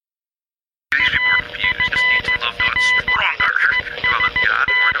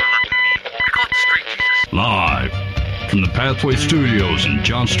from the Pathway Studios in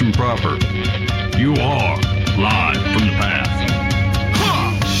Johnston proper. You are live from the Path.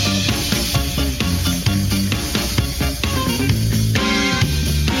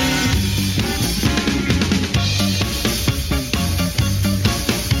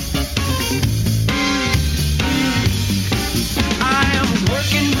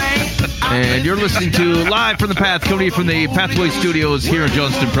 And you're listening to Live from the Path, coming to you from the Pathway Studios here in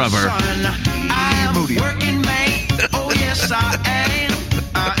Johnston proper.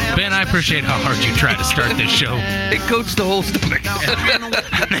 Ben, I appreciate how hard you tried to start this show. It coats the whole stomach.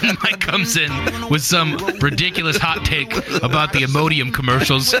 And then Mike comes in with some ridiculous hot take about the Imodium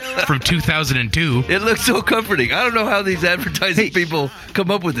commercials from 2002. It looks so comforting. I don't know how these advertising people come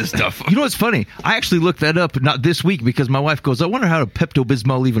up with this stuff. You know what's funny? I actually looked that up not this week because my wife goes, I wonder how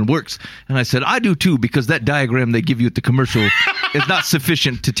Pepto-Bismol even works. And I said, I do too, because that diagram they give you at the commercial is not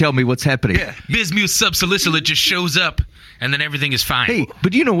sufficient to tell me what's happening. Yeah. Bismuth subsalicylate just shows up, and then everything is fine. Hey,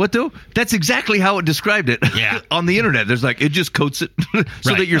 but you know what, though? That's exactly how it described it on the internet. There's like, it just coats it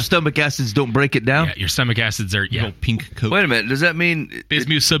so that your stomach acids don't break it down. Yeah, your stomach acids are, pink coat. Wait a minute. Does that mean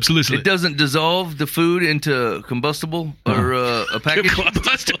Bismuth subsalicylate. It doesn't dissolve the food into combustible or a package?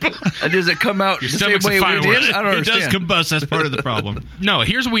 Combustible. And does it come out Your the same stomach's a way we firework. did? I don't It does understand. combust. That's part of the problem. No,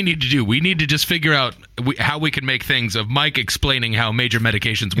 here's what we need to do. We need to just figure out how we can make things of Mike explaining how major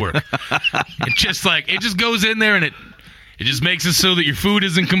medications work. It just goes in there and it just makes it so that your food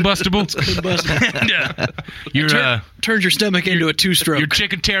isn't combustible. And, turns your stomach into a two-stroke. Your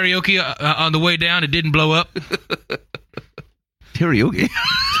chicken teriyaki on the way down, it didn't blow up. Teriyaki?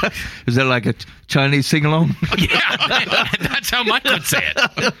 Is that like a Chinese sing-along? Yeah, that's how Mike would say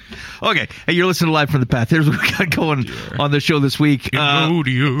it. Okay, hey, you're listening to Live from the Path. Here's what we got going on the show this week. We're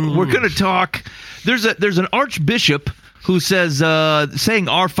going to talk. There's an archbishop who says saying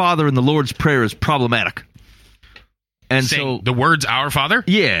 "Our Father" in the Lord's Prayer is problematic. And saying the words "Our Father"?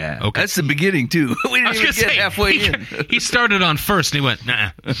 Yeah. Okay. That's the beginning, too. We didn't even get halfway in. He started on first, and he went,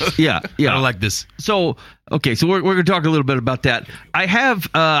 nah. Yeah. I don't like this. So, okay, so we're going to talk a little bit about that. I have,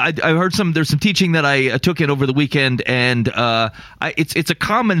 I heard there's some teaching that I took in over the weekend, and it's a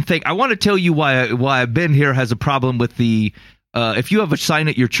common thing. I want to tell you why Ben here has a problem with the, if you have a sign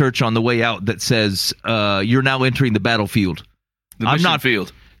at your church on the way out that says, you're now entering the battlefield. The mission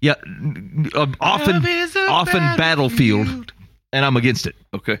field. Yeah, often battlefield, and I'm against it.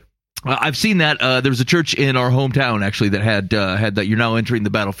 Okay. I've seen that. There was a church in our hometown, actually, that had that you're now entering the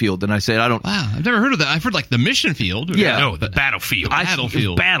battlefield, and I said, I don't... Wow, I've never heard of that. I've heard, like, the mission field. Yeah. No, the battlefield.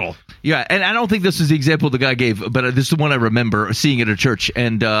 Battlefield. Battle. Yeah, and I don't think this is the example the guy gave, but this is the one I remember seeing at a church,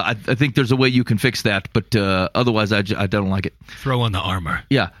 and I think there's a way you can fix that, but otherwise I don't like it. Throw on the armor.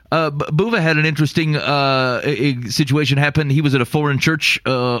 Yeah. Buva had an interesting situation happen. He was at a foreign church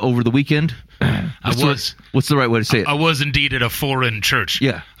over the weekend. What's the right way to say it? I was indeed at a foreign church.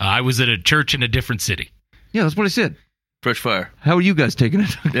 Yeah. I was at a church in a different city. Yeah, that's what I said. Fresh fire. How are you guys taking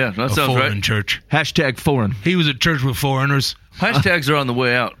it? Yeah, that A sounds foreign right. church. Hashtag foreign. He was at church with foreigners. Hashtags are on the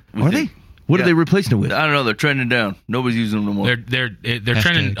way out. Are they? What are they replacing it with? I don't know. They're trending down. Nobody's using them no more. They're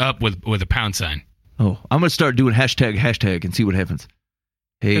trending up with a pound sign. Oh, I'm going to start doing hashtag and see what happens.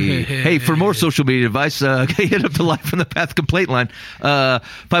 Hey, for more social media advice, hit up the Live from the Path complaint line,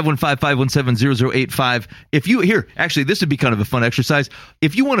 515-517-0085. If you, actually, this would be kind of a fun exercise.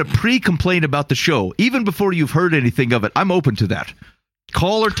 If you want to pre-complain about the show, even before you've heard anything of it, I'm open to that.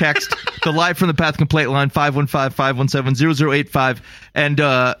 Call or text the Live from the Path complaint line, 515-517-0085, and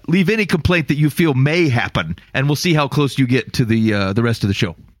leave any complaint that you feel may happen, and we'll see how close you get to the rest of the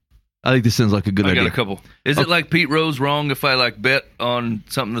show. I think this sounds like a good idea. I got a couple. Is it like Pete Rose wrong if I bet on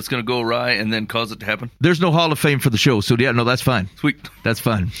something that's going to go awry and then cause it to happen? There's no Hall of Fame for the show, so yeah, no, that's fine. Sweet. That's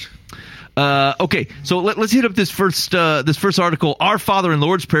fine. Okay, so let's hit up this first article. Our Father in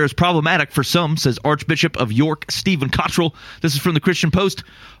Lord's Prayer is problematic for some, says Archbishop of York Stephen Cottrell. This is from the Christian Post.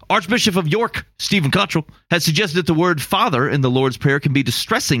 Archbishop of York, Stephen Cottrell, has suggested that the word Father in the Lord's Prayer can be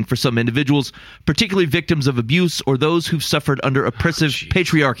distressing for some individuals, particularly victims of abuse or those who've suffered under oppressive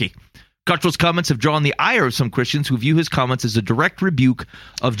patriarchy. Cottrell's comments have drawn the ire of some Christians who view his comments as a direct rebuke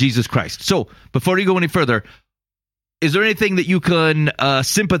of Jesus Christ. So, before you go any further, is there anything that you can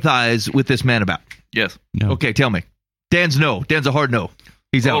sympathize with this man about? Yes. No. Okay, tell me. Dan's no. Dan's a hard no.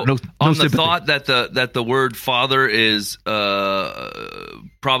 He's out. No on sympathy. the thought that the word Father is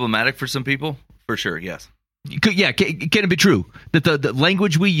problematic for some people, for sure, yes. Yeah, can it be true that the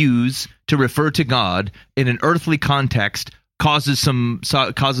language we use to refer to God in an earthly context causes some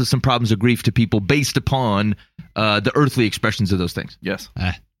problems of grief to people based upon the earthly expressions of those things? Yes.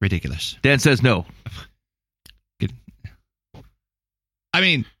 Ridiculous. Dan says no. I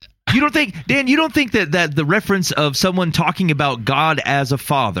mean, You don't think, Dan, you don't think that the reference of someone talking about God as a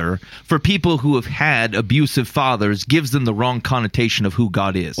father for people who have had abusive fathers gives them the wrong connotation of who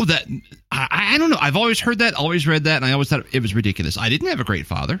God is? Well, I don't know. I've always heard that, always read that, and I always thought it was ridiculous. I didn't have a great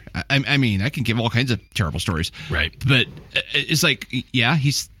father. I mean, I can give all kinds of terrible stories. Right. But it's like, yeah,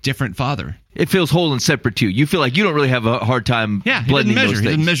 he's different father. It feels whole and separate too. You feel like you don't really have a hard time blending those things. He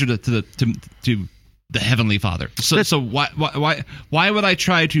doesn't measure to the Heavenly Father. So why would I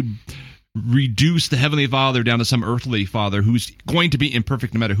try to reduce the Heavenly Father down to some earthly father who's going to be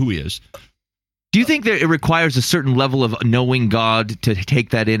imperfect no matter who he is? Do you think that it requires a certain level of knowing God to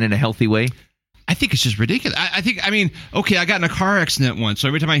take that in a healthy way? I think it's just ridiculous. I mean, okay, I got in a car accident once, so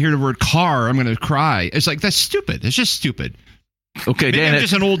every time I hear the word car, I'm going to cry. It's like, that's stupid. It's just stupid. Okay, Maybe Dan, I'm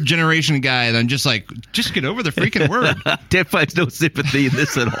just an old generation guy, and I'm just like, just get over the freaking word. Dan finds no sympathy in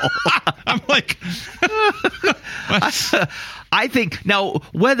this at all. I'm like, I think now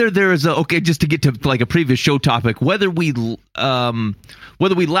whether there is just to get to like a previous show topic, whether we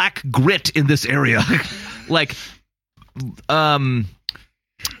lack grit in this area, like, I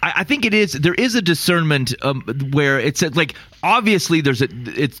think there is a discernment where it's like obviously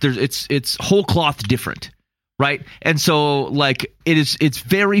it's whole cloth different. Right. And so like it's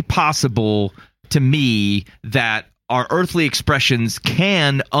very possible to me that our earthly expressions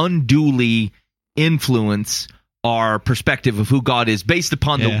can unduly influence our perspective of who God is based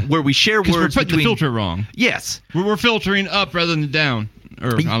upon where we share words. We're putting between, the filter wrong. Yes. We're filtering up rather than down.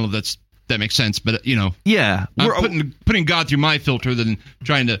 Or I don't know if that makes sense, but Yeah. I'm putting God through my filter than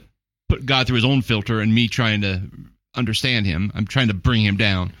trying to put God through his own filter and me trying to understand him. I'm trying to bring him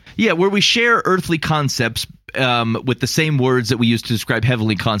down. Yeah, where we share earthly concepts with the same words that we use to describe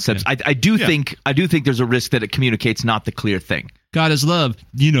heavenly concepts. Yeah. I do think there's a risk that it communicates not the clear thing. God is love,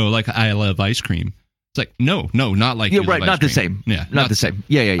 like I love ice cream. It's like no, not like right, not the same. Yeah, not the same.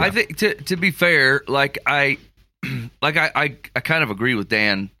 Yeah. I think to be fair, I kind of agree with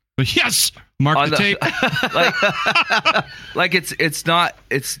Dan. But yes, mark the tape.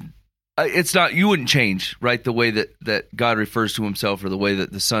 It's not. You wouldn't change, right? The way that God refers to himself, or the way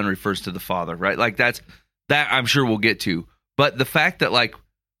that the Son refers to the Father, right? Like that I'm sure we'll get to. But the fact that like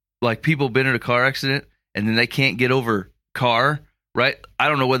people have been in a car accident and then they can't get over car, right? I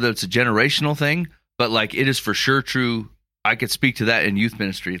don't know whether it's a generational thing, but like it is for sure true. I could speak to that in youth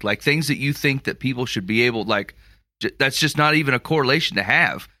ministry. Like things that you think that people should be able, that's just not even a correlation to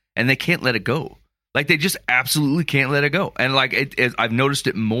have, and they can't let it go. Like they just absolutely can't let it go. And like I've noticed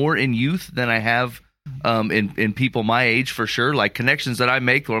it more in youth than I have in people my age, for sure. Like connections that I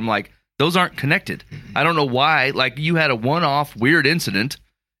make where I'm like, those aren't connected. I don't know why. Like you had a one-off weird incident,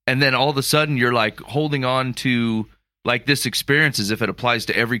 and then all of a sudden you're like holding on to like this experience as if it applies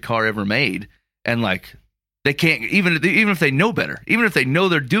to every car ever made, and like they can't even if they know better, even if they know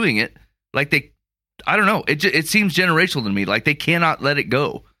they're doing it, like I don't know. It seems generational to me. Like they cannot let it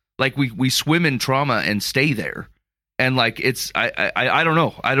go. Like we swim in trauma and stay there, and like it's I don't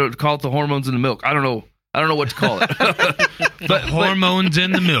know. I don't call it the hormones in the milk. I don't know what to call it. but hormones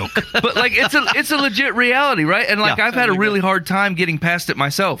in the milk. But like it's a legit reality, right? And like I've had a really hard time getting past it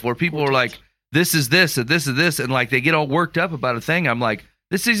myself, where people are like, this is this and this is this, and like they get all worked up about a thing. I'm like,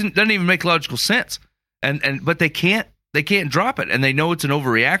 this doesn't even make logical sense. But they can't drop it, and they know it's an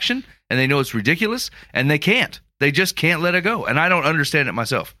overreaction, and they know it's ridiculous, and they can't. They just can't let it go, and I don't understand it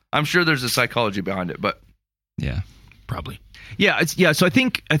myself. I'm sure there's a psychology behind it, but yeah, probably. So I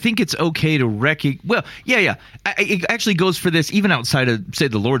think it's okay to recognize. It actually goes for this even outside of, say,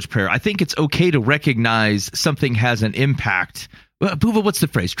 the Lord's Prayer. I think it's okay to recognize something has an impact. Buva, what's the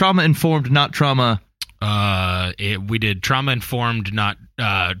phrase? Trauma informed, not trauma. We did trauma informed, not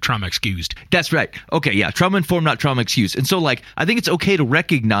trauma excused. That's right. Okay, yeah, trauma informed, not trauma excused. And so, like, I think it's okay to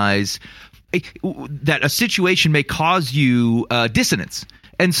recognize that a situation may cause you dissonance.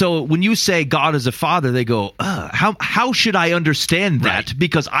 And so when you say God is a father, they go, how should I understand that? Right.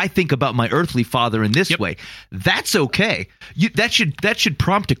 Because I think about my earthly father in this way. That's okay. That should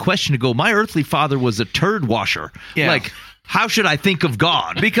prompt a question to go, my earthly father was a turd washer. Yeah. Like, how should I think of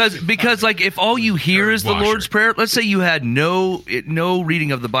God? Because like if all you hear is the Lord's Prayer, let's say you had no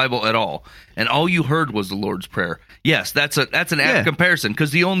reading of the Bible at all, and all you heard was the Lord's Prayer. Yes, that's an apt comparison,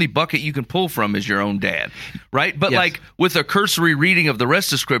 because the only bucket you can pull from is your own dad, right? But like with a cursory reading of the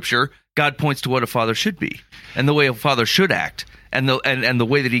rest of Scripture, God points to what a father should be, and the way a father should act, and the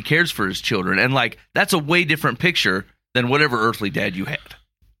way that he cares for his children, and like that's a way different picture than whatever earthly dad you had.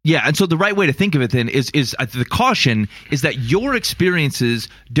 Yeah, and so the right way to think of it then is the caution is that your experiences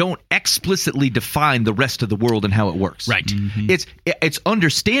don't explicitly define the rest of the world and how it works. Right. Mm-hmm. It's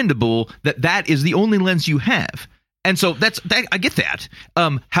understandable that is the only lens you have. And so I get that.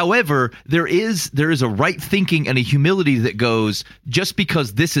 However, there is a right thinking and a humility that goes, just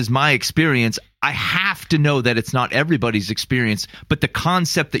because this is my experience, I have to know that it's not everybody's experience, but the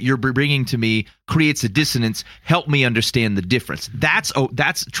concept that you're bringing to me creates a dissonance. Help me understand the difference. That's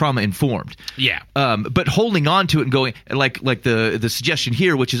trauma informed. Yeah. But holding on to it and going like the suggestion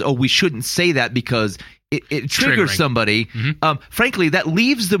here, which is, we shouldn't say that because it triggers Triggering. somebody. Frankly, that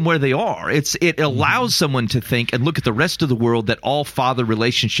leaves them where they are. It allows someone to think and look at the rest of the world that all father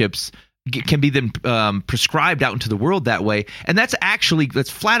relationships can be then prescribed out into the world that way, and that's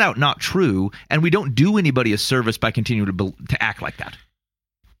flat out not true. And we don't do anybody a service by continuing to act like that.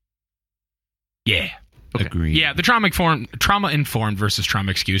 Yeah. Okay. Agreed. Yeah, the trauma-informed versus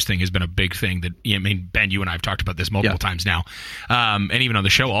trauma-excused thing has been a big thing that, Ben, you and I have talked about this multiple times now. And even on the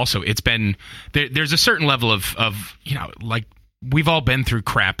show also, it's been, there's a certain level of like, we've all been through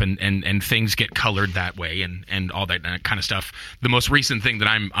crap and things get colored that way and all that kind of stuff. The most recent thing that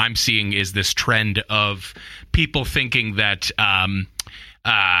I'm seeing is this trend of people thinking that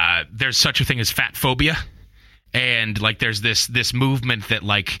there's such a thing as fat phobia. And like there's this movement that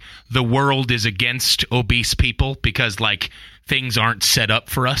like the world is against obese people because like things aren't set up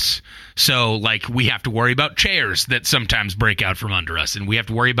for us. So like we have to worry about chairs that sometimes break out from under us, and we have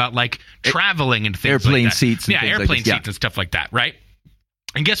to worry about like traveling and things airplane like that. seats and things airplane like this. seats and stuff like that, right?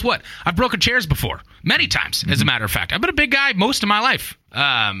 And guess what? I've broken chairs before, many times, as a matter of fact. I've been a big guy most of my life.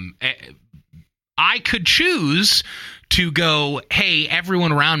 I could choose to go, hey,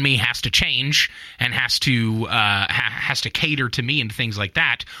 everyone around me has to change and has to cater to me and things like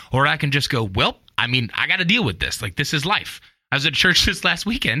that. Or I can just go, well, I got to deal with this. Like, this is life. I was at a church this last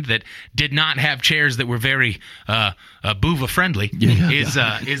weekend that did not have chairs that were very Buva friendly. Is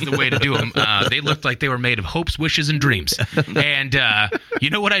the way to do them. They looked like they were made of hopes, wishes, and dreams. And you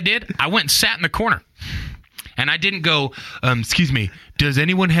know what I did? I went and sat in the corner. And I didn't go, excuse me, does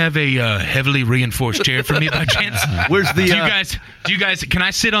anyone have a heavily reinforced chair for me by chance? Where's the? Do you guys? Can I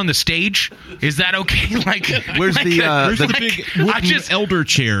sit on the stage? Is that okay? Like, where's like, the big wooden elder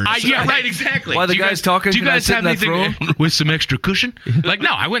chairs. Yeah, right, exactly. While the guy's talking, do you can I guys sit have in that anything throne? with some extra cushion? Like, no,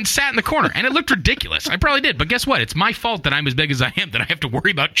 I went and sat in the corner, and it looked ridiculous. I probably did, but guess what? It's my fault that I'm as big as I am, that I have to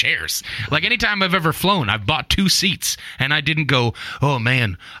worry about chairs. Like, anytime I've ever flown, I've bought 2 seats, and I didn't go, oh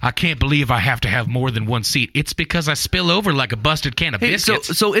man, I can't believe I have to have more than 1 seat. It's because I spill over like a busted can of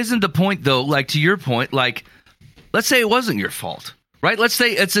biscuits. So isn't the point though, like to your point, like let's say it wasn't your fault, right? Let's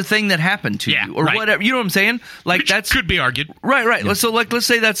say it's a thing that happened to you or whatever. You know what I'm saying? Like Which that's could be argued. Right. Yeah. So let's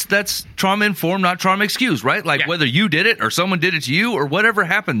say that's trauma informed, not trauma excused, right? Like whether you did it or someone did it to you or whatever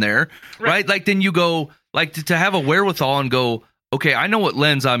happened there, right? Like then you go like to have a wherewithal and go, okay, I know what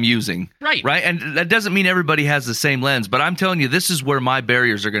lens I'm using. Right. And that doesn't mean everybody has the same lens, but I'm telling you, this is where my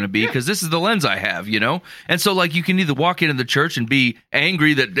barriers are going to be because this is the lens I have, you know? And so, like, you can either walk into the church and be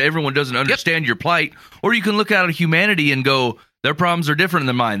angry that everyone doesn't understand your plight, or you can look out at humanity and go, their problems are different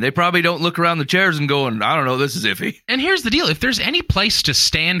than mine. They probably don't look around the chairs and go, I don't know, this is iffy. And here's the deal. If there's any place to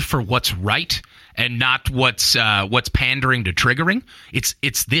stand for what's right and not what's pandering to triggering,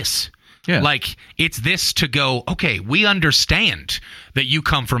 it's this. Yeah. Like, it's this to go, okay, we understand that you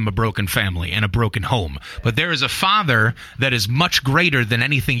come from a broken family and a broken home, but there is a father that is much greater than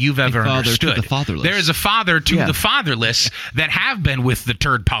anything you've ever understood. To the fatherless. There is a father to the fatherless that have been with the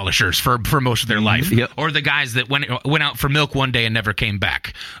turd polishers for most of their life, or the guys that went out for milk one day and never came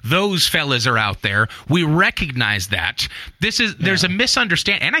back. Those fellas are out there. We recognize that. There's a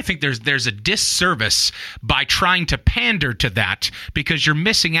misunderstanding, and I think there's a disservice by trying to pander to that because you're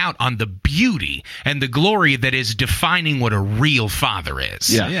missing out on the beauty and the glory that is defining what a real father is.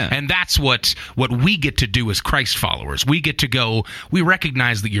 Yeah. And that's what we get to do as Christ followers. We get to go, we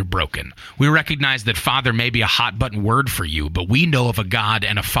recognize that you're broken. We recognize that father may be a hot button word for you, but we know of a God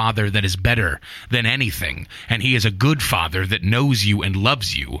and a father that is better than anything. And he is a good father that knows you and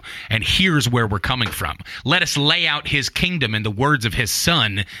loves you. And here's where we're coming from. Let us lay out his kingdom in the words of his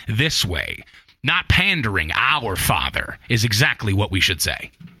son this way. Not pandering, our father is exactly what we should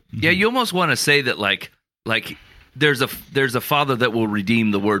say. Yeah, you almost want to say that like there's a father that will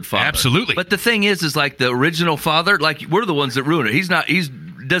redeem the word father. Absolutely. But the thing is like the original father, like we're the ones that ruin it. He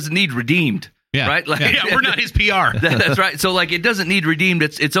doesn't need redeemed. Yeah. Right? Like, we're not his PR. That's right. So like it doesn't need redeemed.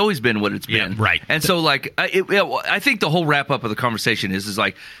 It's always been what it's been. Right. And so like I think the whole wrap up of the conversation is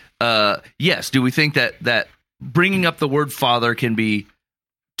like yes, do we think that bringing up the word father can be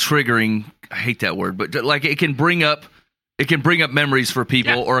triggering? I hate that word, but like it can bring up memories for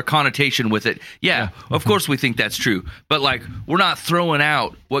people or a connotation with it. Yeah, of course we think that's true. But like we're not throwing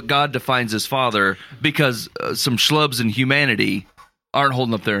out what God defines as father because some schlubs in humanity aren't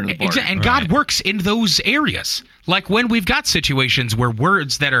holding up their end of the bargain. And God works in those areas. Like when we've got situations where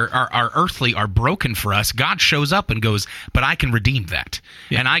words that are earthly are broken for us, God shows up and goes, but I can redeem that.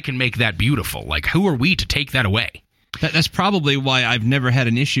 And I can make that beautiful. Like, who are we to take that away? That's probably why I've never had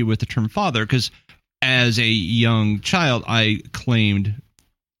an issue with the term father, because as a young child, I claimed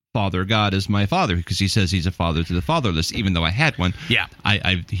Father God as my father, because he says he's a father to the fatherless, even though I had one. Yeah.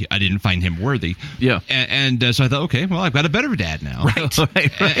 I didn't find him worthy. Yeah. And so I thought, okay, well, I've got a better dad now.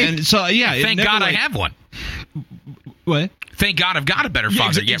 Right. And so, yeah. Thank God I have one. What? Thank God I've got a better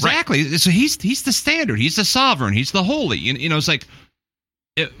father. Yeah, exactly. Right. So he's the standard. He's the sovereign. He's the holy. You know, it's like,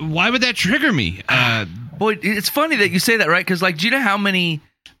 why would that trigger me? Boy, it's funny that you say that, right? Because, like, do you know how many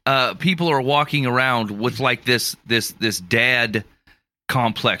people are walking around with like this dad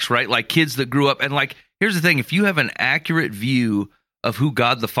complex, right? Like kids that grew up, and like, here's the thing: if you have an accurate view of who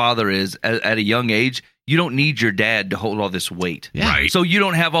God the Father is at a young age, you don't need your dad to hold all this weight. Yeah. Right. So you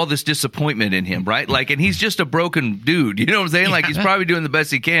don't have all this disappointment in him, right? Like, and he's just a broken dude. You know what I'm saying? Like, he's probably doing the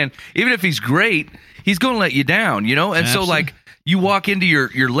best he can. Even if he's great, he's going to let you down, you know? And Absolutely. so, like, you walk into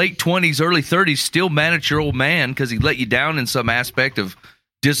your late 20s, early 30s, still mad at your old man because he let you down in some aspect of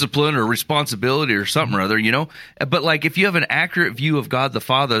discipline or responsibility or something or other, you know? But, like, if you have an accurate view of God the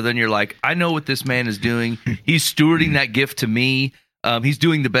Father, then you're like, I know what this man is doing. He's stewarding that gift to me. He's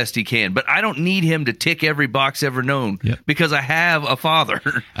doing the best he can. But I don't need him to tick every box ever known because I have a father.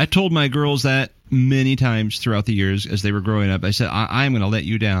 I told my girls that many times throughout the years as they were growing up. I said, I'm going to let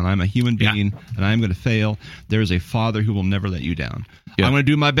you down. I'm a human being, and I'm going to fail. There is a father who will never let you down. Yeah. I'm going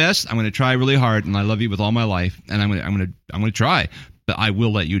to do my best. I'm going to try really hard, and I love you with all my life, and I'm going to try, but I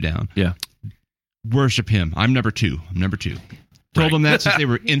will let you down. Yeah. Worship him. I'm number two. Told them that since they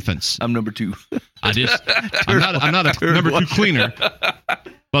were infants. I'm number 2. I'm not a number 2 cleaner,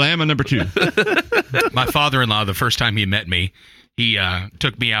 but I am a number 2. My father-in-law, the first time he met me, he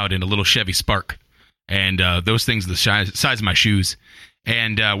took me out in a little Chevy Spark, and those things the size of my shoes.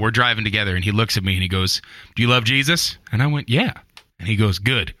 And we're driving together, and he looks at me and he goes, "Do you love Jesus?" And I went, "Yeah." And he goes,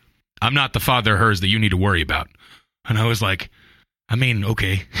 "Good. I'm not the father of hers that you need to worry about." And I was like, I mean,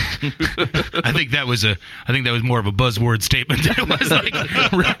 okay. I think that was more of a buzzword statement than it was like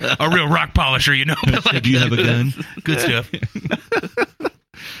a real rock polisher, you know. But like, Do you have a gun? Good stuff.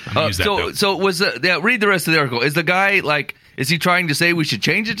 So was read the rest of the article. Is the guy like? Is he trying to say we should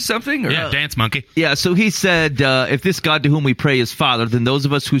change it to something? Or? Yeah, dance monkey. Yeah, so he said, if this God to whom we pray is Father, then those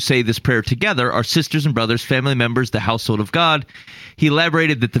of us who say this prayer together are sisters and brothers, family members, the household of God. He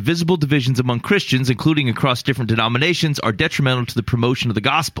elaborated that the visible divisions among Christians, including across different denominations, are detrimental to the promotion of the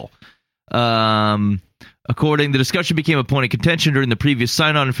gospel. According, the discussion became a point of contention during the previous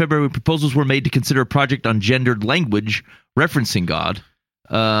synod in February. Proposals were made to consider a project on gendered language referencing God.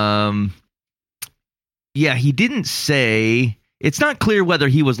 Yeah, he didn't say. It's not clear whether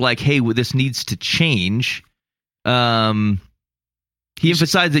he was like, "Hey, this needs to change." He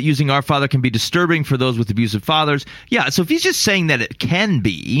emphasized that using "Our Father" can be disturbing for those with abusive fathers. Yeah, so if he's just saying that it can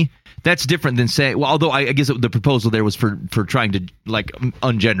be, that's different than saying. Well, although I guess the proposal there was for trying to like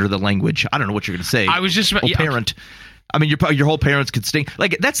ungender the language. I don't know what you're going to say. I was just parent. I mean, your whole parents could stink.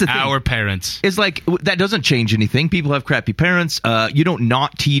 Like, that's the thing. Our parents. It's like, that doesn't change anything. People have crappy parents. You don't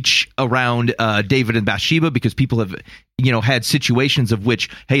not teach around David and Bathsheba because people have, had situations of which,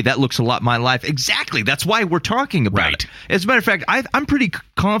 hey, that looks a lot my life. Exactly. That's why we're talking about it. As a matter of fact, I'm pretty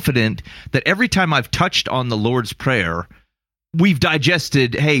confident that every time I've touched on the Lord's Prayer, we've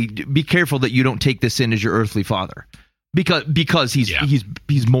digested, hey, be careful that you don't take this in as your earthly father. Because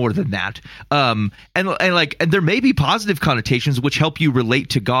he's more than that, and there may be positive connotations which help you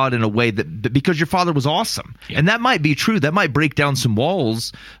relate to God in a way that because your father was awesome, and that might be true. That might break down some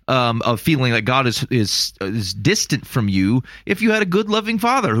walls of feeling that God is distant from you if you had a good loving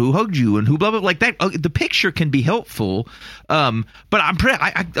father who hugged you and who blah blah like that. The picture can be helpful, but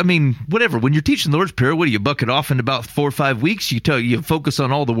I mean whatever. When you're teaching the Lord's Prayer, what do you buck it off in about 4 or 5 weeks? You focus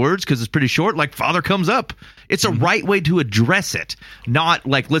on all the words because it's pretty short. Like Father comes up. It's a right way to address it, not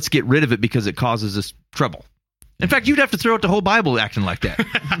like let's get rid of it because it causes us trouble. In fact, you'd have to throw out the whole Bible acting like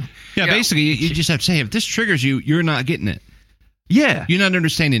that. Basically, you just have to say, if this triggers you, you're not getting it. Yeah. You're not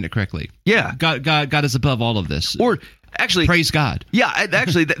understanding it correctly. Yeah. God is above all of this. Or actually, praise God. Yeah,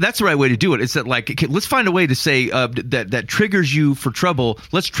 actually, that's the right way to do it. It's that let's find a way to say that triggers you for trouble.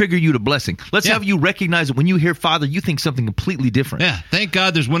 Let's trigger you to blessing. Let's have you recognize that when you hear Father, you think something completely different. Yeah, thank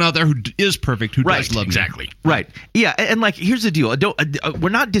God there's one out there who is perfect, who does love me. Exactly. Right. Yeah, and here's the deal. We're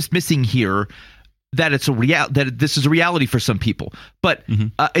not dismissing here that it's that this is a reality for some people, but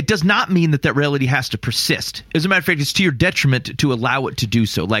it does not mean that reality has to persist. As a matter of fact, it's to your detriment to allow it to do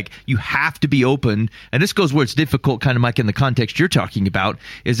so. Like, you have to be open, and this goes where it's difficult, kind of, Mike, in the context you're talking about,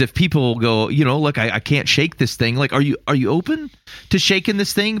 is if people go, look, I can't shake this thing. Like, are you open to shaking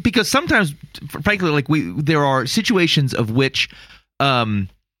this thing? Because sometimes, frankly, like, there are situations of which a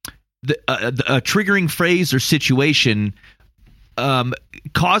triggering phrase or situation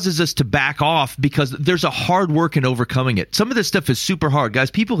causes us to back off because there's a hard work in overcoming it. Some of this stuff is super hard, guys.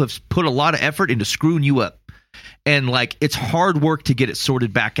 People have put a lot of effort into screwing you up, and like, it's hard work to get it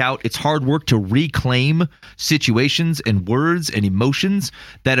sorted back out. It's hard work to reclaim situations and words and emotions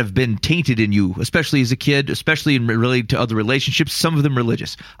that have been tainted in you, especially as a kid, especially in related to other relationships, some of them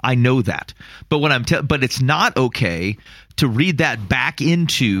religious. I know that. But but it's not okay to read that back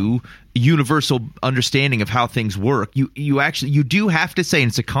into universal understanding of how things work. You do have to say, and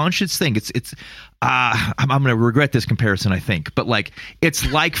it's a conscious thing. I'm going to regret this comparison, I think, but like, it's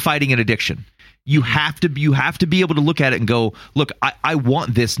like fighting an addiction. You have to be able to look at it and go, look, I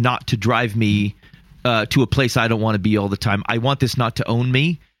want this not to drive me to a place I don't want to be all the time. I want this not to own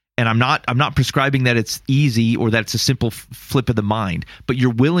me. And I'm not prescribing that it's easy or that it's a simple flip of the mind, but your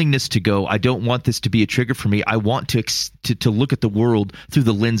willingness to go, I don't want this to be a trigger for me. I want to look at the world through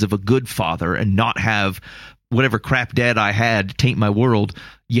the lens of a good father and not have whatever crap dad I had taint my world.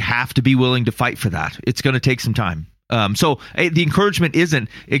 You have to be willing to fight for that. It's going to take some time. So the encouragement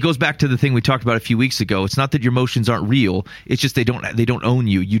it goes back to the thing we talked about a few weeks ago. It's not that your emotions aren't real. It's just they don't own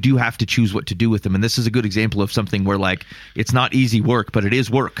you. You do have to choose what to do with them. And this is a good example of something where, like, it's not easy work, but it is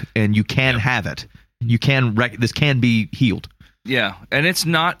work, and you can have it. You can this can be healed. Yeah, and it's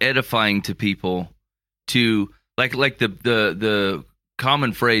not edifying to people to like the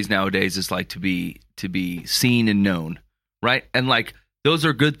common phrase nowadays is like to be seen and known, right? And like, those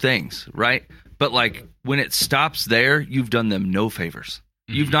are good things, right? But like, when it stops there, you've done them no favors.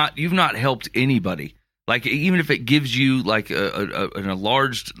 Mm-hmm. You've not helped anybody. Like, even if it gives you like an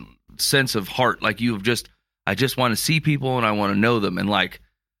enlarged sense of heart, like I just want to see people and I want to know them. And like,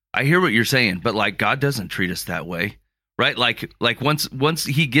 I hear what you're saying, but like, God doesn't treat us that way, right? Like once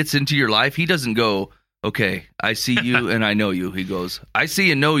He gets into your life, He doesn't go, okay, I see you and I know you. He goes, I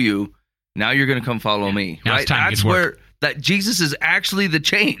see and know you. Now you're going to come follow me, now right? it's time to That's get to work. where that Jesus is actually the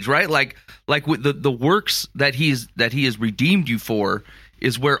change, right? Like with the works that he has redeemed you for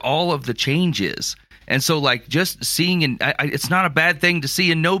is where all of the change is. And so, like, just seeing it's not a bad thing to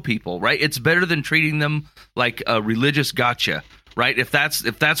see and know people, right? It's better than treating them like a religious gotcha, right? If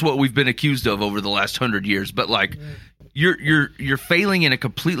that's what we've been accused of over the last 100 years. But like, you're failing in a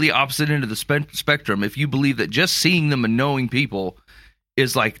completely opposite end of the spectrum if you believe that just seeing them and knowing people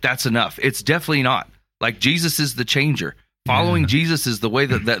is like, that's enough. It's definitely not. Like, Jesus is the changer. Following Jesus is the way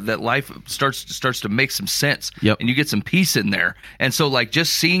that life starts to make some sense. Yep. And you get some peace in there. And so, like,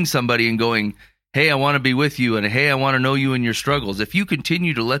 just seeing somebody and going, hey, I want to be with you, and hey, I want to know you in your struggles. If you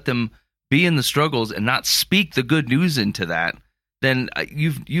continue to let them be in the struggles and not speak the good news into that, then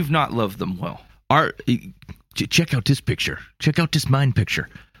you've not loved them well. Check out this picture. Check out this mind picture.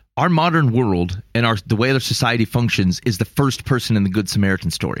 Our modern world and the way our society functions is the first person in the Good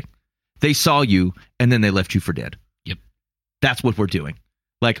Samaritan story. They saw you, and then they left you for dead. Yep. That's what we're doing.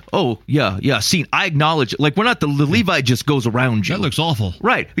 Like, oh, yeah, seen. I acknowledge, like, we're not the Levite just goes around you. That looks awful.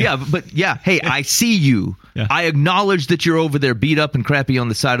 Right, yeah, but yeah, hey, I see you. Yeah. I acknowledge that you're over there beat up and crappy on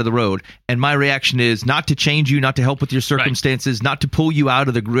the side of the road, and my reaction is not to change you, not to help with your circumstances, not to pull you out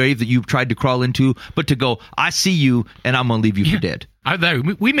of the grave that you've tried to crawl into, but to go, I see you, and I'm going to leave you for dead.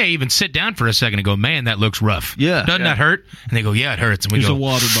 We may even sit down for a second and go, man, that looks rough. Yeah. Doesn't that hurt? And they go, yeah, it hurts. And we Here's go, a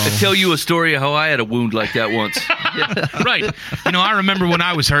water I bottle. tell you a story of how I had a wound like that once. right. You know, I remember when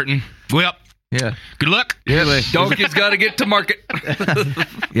I was hurting. Well, Yeah. good luck. Yeah. Donkey's got to get to market.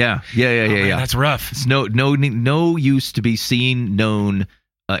 Yeah. That's rough. It's no use to be seen, known,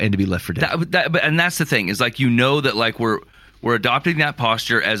 and to be left for dead. And that's the thing, is like, you know, that like we're adopting that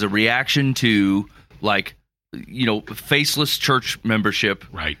posture as a reaction to, like, you know, faceless church membership,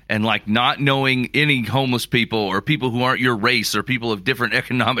 Right. And like not knowing any homeless people or people who aren't your race or people of different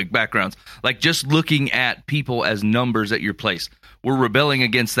economic backgrounds, like just looking at people as numbers at your place. We're rebelling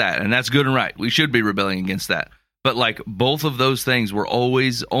against that, and that's good and right. We should be rebelling against that. But like, both of those things were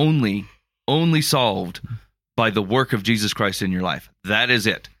always only solved by the work of Jesus Christ in your life. That is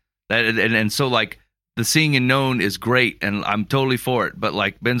it. And so, like, the seeing and known is great, and I'm totally for it. But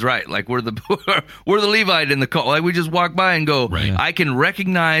like Ben's right, like we're the Levite in the call. Like, we just walk by and go, Right. I can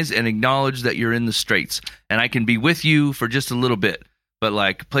recognize and acknowledge that you're in the straits, and I can be with you for just a little bit. But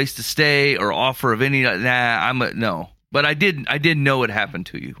like, place to stay or offer of any, no. But I did know it happened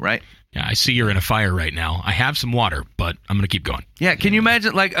to you, right? Yeah, I see you're in a fire right now. I have some water, but I'm going to keep going. Yeah, can you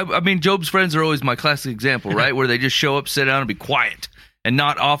imagine? Like, I mean, Job's friends are always my classic example, right? Where they just show up, sit down, and be quiet and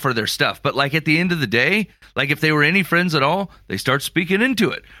not offer their stuff. But like at the end of the day, like if they were any friends at all, they start speaking into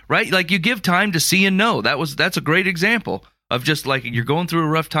it, right? Like you give time to see and know. That's a great example of just like you're going through a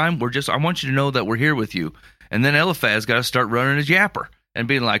rough time. I want you to know that we're here with you. And then Eliphaz got to start running his yapper and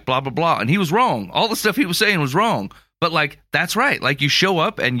being like, blah, blah, blah. And he was wrong. All the stuff he was saying was wrong. But like, that's right. Like you show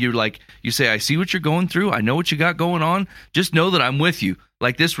up and you're like, you say, I see what you're going through. I know what you got going on. Just know that I'm with you.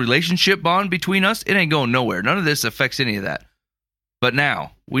 Like this relationship bond between us, it ain't going nowhere. None of this affects any of that. But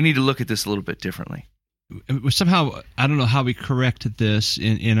now we need to look at this a little bit differently. Somehow, I don't know how we correct this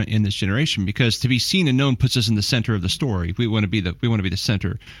in this generation, because to be seen and known puts us in the center of the story. We want to be the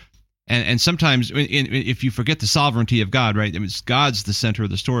center. And sometimes, if you forget the sovereignty of God, right? I mean, God's the center of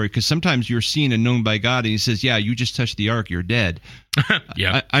the story, because sometimes you're seen and known by God, and He says, "Yeah, you just touched the ark, you're dead."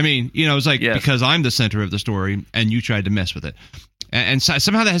 Yeah, I mean, it's like Yes. because I'm the center of the story, and you tried to mess with it, and so,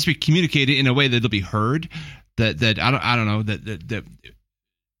 somehow that has to be communicated in a way that it'll be heard. That I don't know that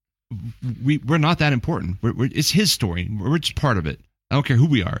we're not that important. It's His story. We're just part of it. I don't care who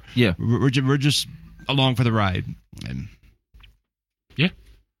we are. Yeah. We're just along for the ride. And yeah.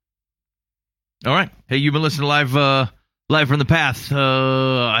 All right. Hey, you've been listening to live from the path.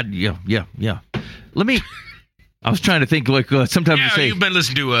 Yeah. Let me. I was trying to think. Like sometimes you say you've been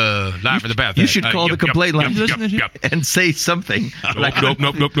listening to Live from the Path. you should call the complaint line Yep. and say something. Like, Nope.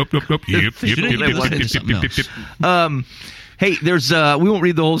 Hey, there's we won't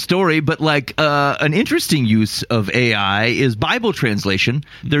read the whole story, but like an interesting use of AI is Bible translation.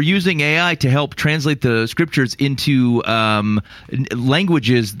 They're using AI to help translate the scriptures into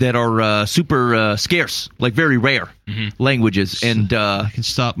languages that are super scarce, like very rare languages. And I can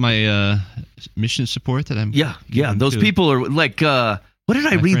stop my mission support that I'm. yeah, those people are like. What did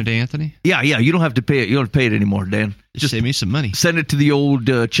I My read? friend Anthony. Yeah. You don't have to pay it. You don't have to pay it anymore, Dan. Just save me some money. Send it to the old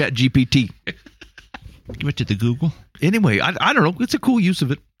Chat GPT. Give it to the Google. Anyway, I don't know. It's a cool use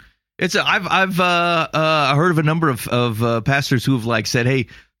of it. I've heard of a number of pastors who have like said, hey,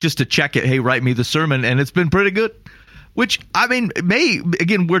 just to check it, hey, write me the sermon, and it's been pretty good. Which I mean,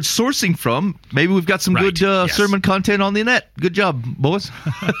 again, we're sourcing from. Maybe we've got some Right, good yes. sermon content on the net. Good job, boys.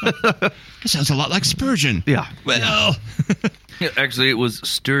 That sounds a lot like Spurgeon. Yeah. Well, Actually, it was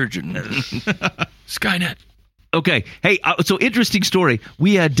sturgeon. Skynet. Okay. Hey, so interesting story.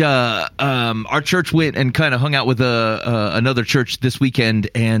 We had our church went and kind of hung out with another church this weekend,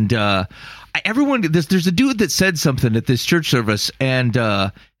 and there's a dude that said something at this church service, and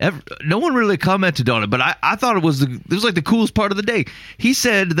no one really commented on it, but I thought it was like the coolest part of the day. He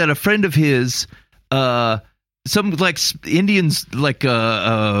said that a friend of his, some like Indians, like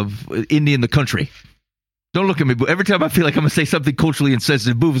Indian the country. Don't look at me, Boo. Every time I feel like I'm going to say something culturally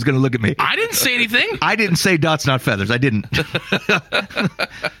insensitive, Boo is going to look at me. I didn't say anything. I didn't say dots, not feathers. I didn't.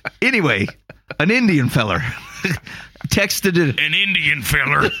 Anyway, an Indian feller texted An Indian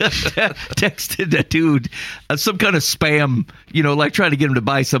feller. texted a dude some kind of spam, like trying to get him to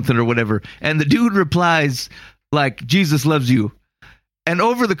buy something or whatever. And the dude replies like, Jesus loves you. And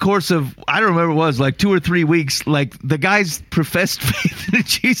over the course of, I don't remember what it was, like 2 or 3 weeks, like the guy's professed faith in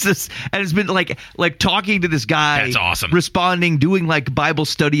Jesus and has been like talking to this guy. That's awesome. Responding, doing like Bible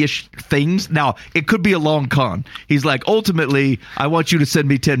study-ish things. Now, it could be a long con. He's like, ultimately, I want you to send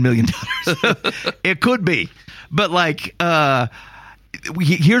me $10 million. It could be. But like,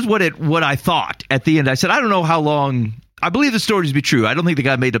 here's what I thought at the end. I said, I don't know how long. I believe the story to be true. I don't think the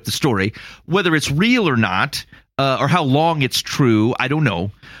guy made up the story. Whether it's real or not, or how long it's true, I don't know.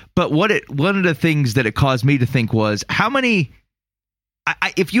 But one of the things that it caused me to think was how many.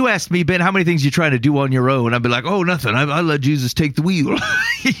 If you asked me, Ben, how many things you trying to do on your own, I'd be like, oh, nothing. I let Jesus take the wheel,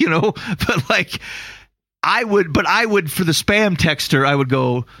 But like, I would for the spam texter, I would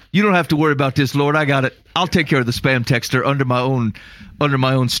go, you don't have to worry about this, Lord. I got it. I'll take care of the spam texter under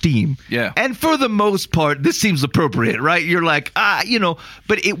my own steam. Yeah. And for the most part, this seems appropriate, right? You're like, but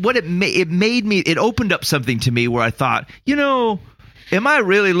it opened up something to me where I thought, am I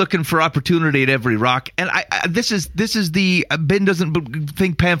really looking for opportunity at every rock? And this is the Ben doesn't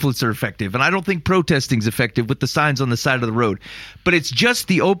think pamphlets are effective, and I don't think protesting's effective with the signs on the side of the road. But it's just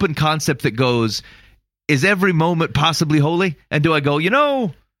the open concept that goes, is every moment possibly holy? And do I go,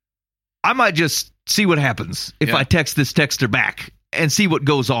 I might just see what happens if I text this texter back and see what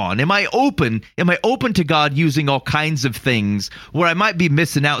goes on. Am I open to God using all kinds of things where I might be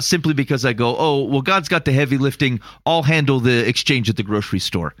missing out simply because I go, oh, well, God's got the heavy lifting. I'll handle the exchange at the grocery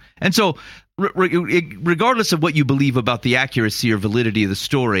store. And so regardless of what you believe about the accuracy or validity of the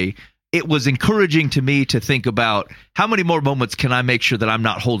story, it was encouraging to me to think about how many more moments can I make sure that I'm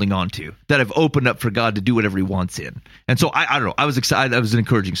not holding on to, that I've opened up for God to do whatever he wants in. And so I don't know. I was excited. That was an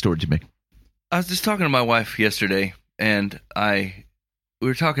encouraging story to me. I was just talking to my wife yesterday, and we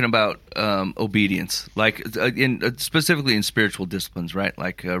were talking about obedience, like specifically in spiritual disciplines, right?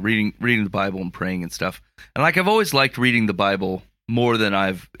 Like reading the Bible and praying and stuff. And like I've always liked reading the Bible more than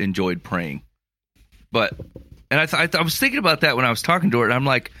I've enjoyed praying. And I was thinking about that when I was talking to her, and I'm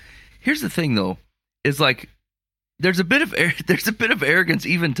like, here's the thing though, is like there's a bit of arrogance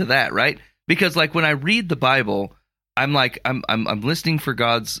even to that, right? Because like when I read the Bible, I'm like I'm listening for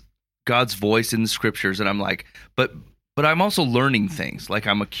God's voice in the scriptures, and I'm like, but I'm also learning things. Like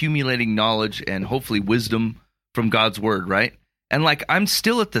I'm accumulating knowledge and hopefully wisdom from God's word, right? And like I'm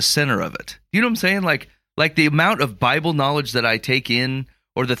still at the center of it. You know what I'm saying? Like the amount of Bible knowledge that I take in,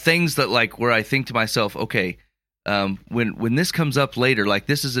 or the things that like where I think to myself, okay, when this comes up later, like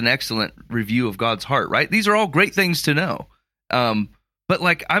this is an excellent review of God's heart, right? These are all great things to know. But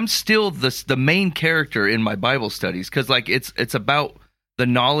like I'm still the main character in my Bible studies, because like it's about the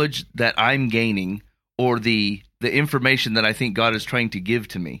knowledge that I'm gaining, or the information that I think God is trying to give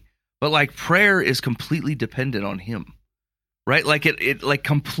to me. But like prayer is completely dependent on him, right? Like it like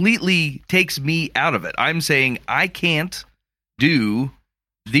completely takes me out of it. I'm saying I can't do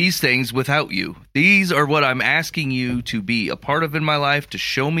these things without you. These are what I'm asking you to be a part of in my life, to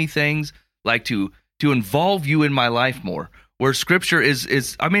show me things, like to involve you in my life more. Where scripture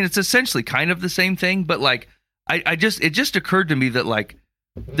is I mean, it's essentially kind of the same thing, but like it just occurred to me that like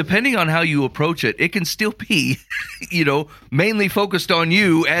depending on how you approach it, it can still be, mainly focused on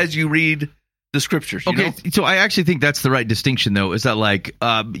you as you read the scriptures. Okay, so I actually think that's the right distinction, though, is that like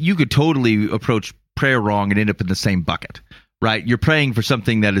you could totally approach prayer wrong and end up in the same bucket, right? You're praying for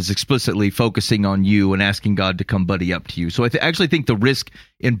something that is explicitly focusing on you and asking God to come buddy up to you. So I actually think the risk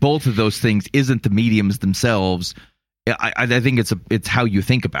in both of those things isn't the mediums themselves. I think it's how you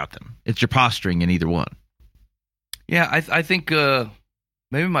think about them. It's your posturing in either one. Yeah, I think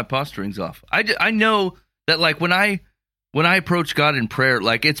maybe my posturing's off. I know that like when I approach God in prayer,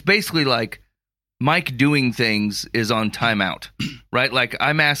 like it's basically like Mike doing things is on timeout, right? Like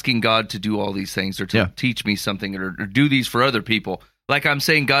I'm asking God to do all these things, or to teach me something, or do these for other people. Like I'm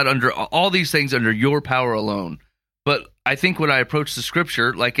saying, God, under all these things under your power alone. But I think when I approach the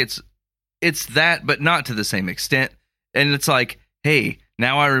scripture, like it's that, but not to the same extent. And it's like, hey,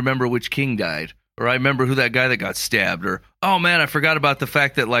 now I remember which king died, or I remember who that guy that got stabbed, or, oh man, I forgot about the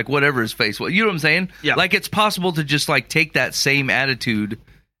fact that like whatever his face was. You know what I'm saying? Yeah. Like it's possible to just like take that same attitude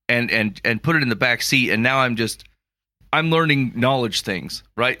and put it in the back seat. And now I'm learning knowledge things,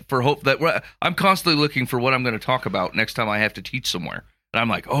 right? For hope that I'm constantly looking for what I'm going to talk about next time I have to teach somewhere. And I'm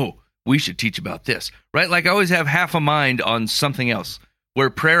like, oh, we should teach about this, right? Like I always have half a mind on something else. Where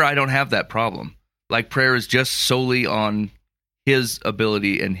prayer, I don't have that problem. Like prayer is just solely on his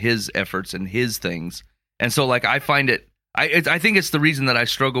ability and his efforts and his things. And so like I find it, I think it's the reason that I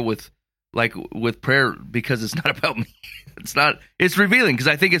struggle with prayer, because it's not about me. It's revealing, because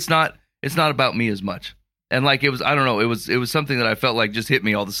I think it's not about me as much. And like it was something that I felt like just hit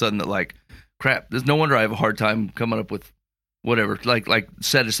me all of a sudden, that like, crap, there's no wonder I have a hard time coming up with whatever, like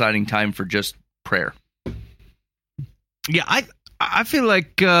set aside time for just prayer. Yeah, I feel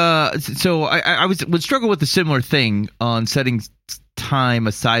like so I would struggle with a similar thing on setting time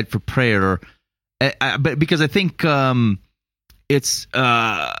aside for prayer, but because I think it's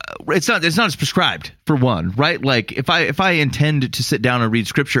not as prescribed, for one, right? Like if I intend to sit down and read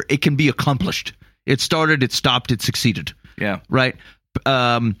scripture, it can be accomplished. It started, it stopped, it succeeded. Yeah, right.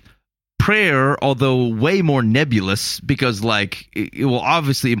 Prayer, although way more nebulous, because like it will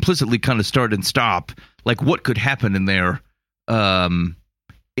obviously implicitly kind of start and stop. Like what could happen in there? I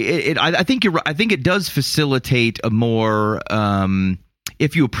think you're right. I think it does facilitate a more,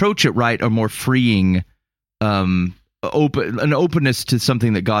 if you approach it right, a more freeing, an openness to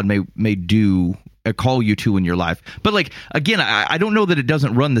something that God may do, call you to in your life. But like again, I don't know that it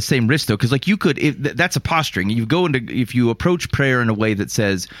doesn't run the same risk though, because like you could, that's a posturing. If you approach prayer in a way that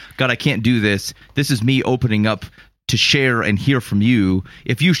says, God, I can't do this. This is me opening up to share and hear from you.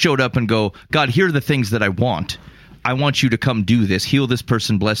 If you showed up and go, God, here are the things that I want you to come do this, heal this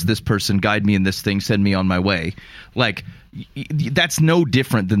person, bless this person, guide me in this thing, send me on my way. Like that's no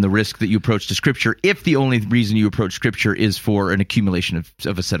different than the risk that you approach to scripture, if the only reason you approach scripture is for an accumulation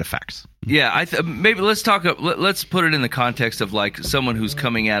of a set of facts. Yeah, maybe let's put it in the context of like someone who's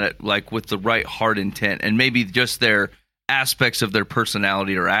coming at it like with the right heart intent, and maybe just their aspects of their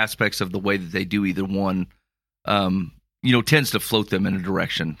personality or aspects of the way that they do either one tends to float them in a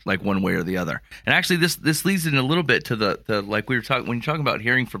direction, like one way or the other. And actually, this leads in a little bit to the like we were talking when you're talking about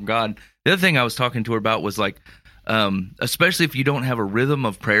hearing from God. The other thing I was talking to her about was like, especially if you don't have a rhythm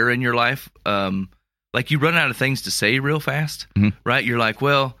of prayer in your life, like you run out of things to say real fast, right? You're like,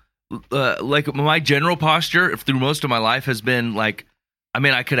 well, like my general posture through most of my life has been like, I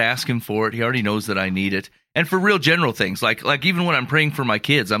mean, I could ask him for it. He already knows that I need it. And for real general things, like even when I'm praying for my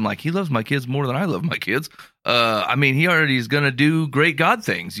kids, I'm like, he loves my kids more than I love my kids. I mean, he already is going to do great God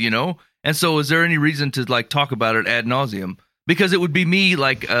things, And so is there any reason to like talk about it ad nauseum? Because it would be me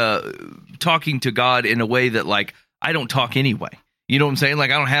like talking to God in a way that like I don't talk anyway. You know what I'm saying?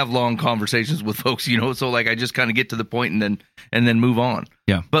 Like I don't have long conversations with folks, so like I just kind of get to the point and then move on.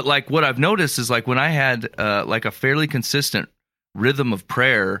 Yeah. But like what I've noticed is like when I had like a fairly consistent rhythm of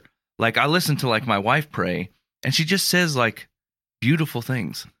prayer, like I listen to like my wife pray and she just says like beautiful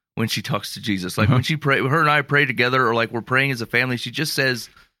things when she talks to Jesus. Like when she her and I pray together, or like we're praying as a family, she just says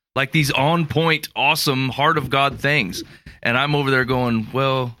like these on point, awesome heart of God things. And I'm over there going,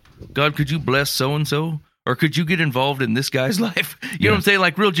 well, God, could you bless so-and-so? Or could you get involved in this guy's life? You know what I'm saying?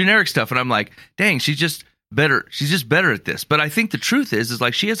 Like real generic stuff. And I'm like, dang, she's just better. She's just better at this. But I think the truth is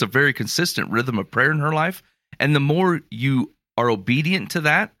like she has a very consistent rhythm of prayer in her life. And the more you are obedient to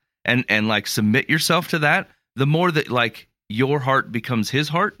that and like submit yourself to that, the more that like your heart becomes his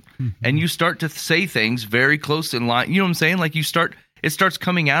heart, and you start to say things very close in line. You know what I'm saying? Like it starts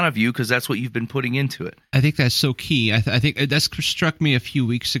coming out of you because that's what you've been putting into it. I think that's so key. I think that struck me a few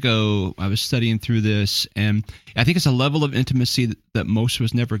weeks ago. I was studying through this, and I think it's a level of intimacy that most of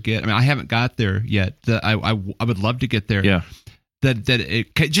us never get. I mean, I haven't got there yet. That I would love to get there. Yeah. That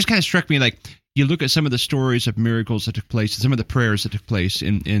it just kind of struck me like, you look at some of the stories of miracles that took place, some of the prayers that took place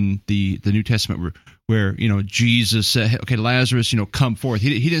in the New Testament where Jesus said, okay, Lazarus, come forth.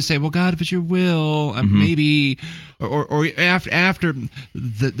 He didn't say, well, God, if it's your will, maybe, or after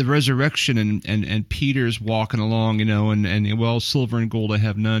the resurrection and Peter's walking along, and well, silver and gold I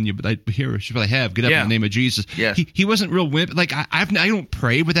have none, but here should I have, get up in the name of Jesus. Yes. He wasn't real wimp. Like I don't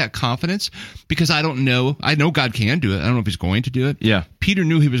pray with that confidence because I don't know. I know God can do it. I don't know if he's going to do it. Yeah. Peter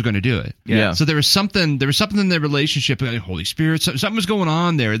knew he was going to do it. Yeah. So there was something in their relationship, Holy Spirit, something was going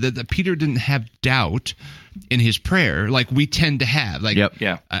on there that Peter didn't have doubt in his prayer like we tend to have. Like,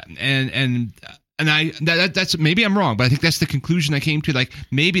 and that's maybe I'm wrong, but I think that's the conclusion I came to. Like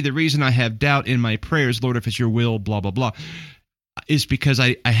maybe the reason I have doubt in my prayers, Lord, if it's your will, blah blah blah, is because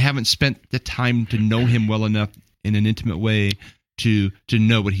I haven't spent the time to know him well enough in an intimate way to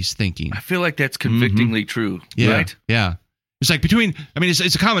know what he's thinking. I feel like that's convictingly true. Yeah, right? Yeah. It's like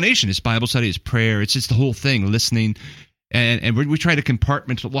it's a combination. It's Bible study, it's prayer, it's the whole thing, listening. And we try to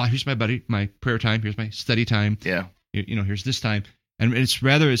compartmentalize. Well, here's my prayer time. Here's my study time. Yeah. Here's this time. And it's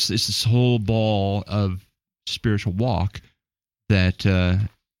this whole ball of spiritual walk that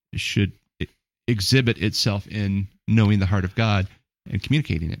should exhibit itself in knowing the heart of God and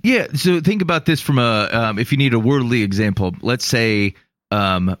communicating it. Yeah. So think about this from if you need a worldly example. Let's say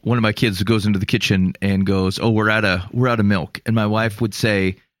one of my kids goes into the kitchen and goes, "Oh, we're out of milk," and my wife would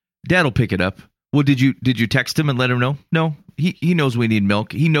say, "Dad'll pick it up." Well, did you text him and let him know? No, he knows we need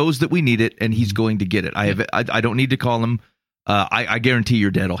milk. He knows that we need it, and he's going to get it. I don't need to call him. I guarantee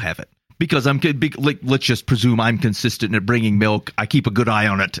your dad will have it because let's just presume I'm consistent at bringing milk. I keep a good eye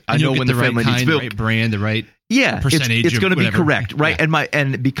on it. I know when the family needs milk, the right brand, the right percentage. It's going to be correct, right? Yeah.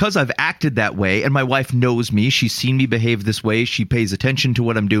 And because I've acted that way, and my wife knows me, she's seen me behave this way. She pays attention to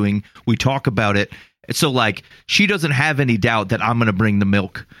what I'm doing. We talk about it. So, like, she doesn't have any doubt that I'm going to bring the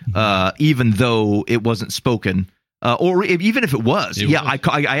milk, even though it wasn't spoken, or even if it was.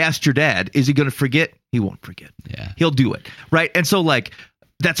 I asked your dad, is he going to forget? He won't forget. Yeah, he'll do it, right? And so, like,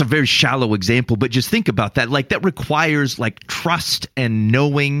 that's a very shallow example, but just think about that. Like, that requires like trust and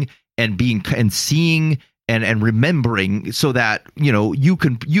knowing and being and seeing and remembering, so that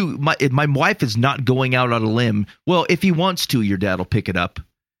my wife is not going out on a limb. Well, if he wants to, your dad will pick it up.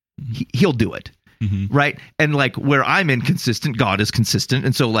 He'll do it. Right. And like where I'm inconsistent, God is consistent.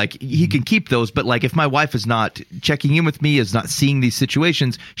 And so like he can keep those. But like if my wife is not checking in with me, is not seeing these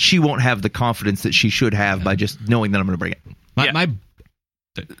situations, she won't have the confidence that she should have by just knowing that I'm going to bring it.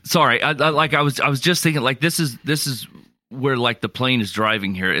 Sorry. I was just thinking like this is where like the plane is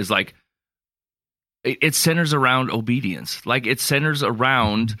driving here is like it centers around obedience. Like it centers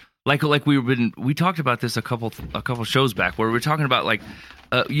around like we talked about this a couple shows back where we're talking about like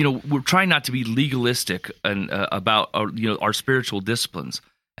we're trying not to be legalistic and about our spiritual disciplines.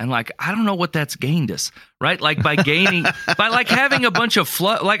 And like, I don't know what that's gained us, right? Like by gaining, by like having a bunch of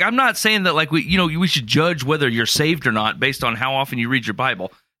like, I'm not saying that like we should judge whether you're saved or not based on how often you read your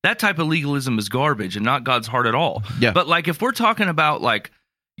Bible. that type of legalism is garbage and not God's heart at all. Yeah. But like if we're talking about like,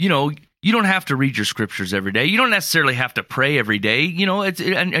 you know, you don't have to read your scriptures every day. You don't necessarily have to pray every day. You know,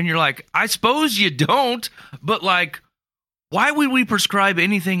 and you're like, I suppose you don't, but like, why would we prescribe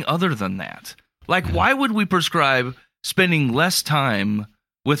anything other than that? Like, why would we prescribe spending less time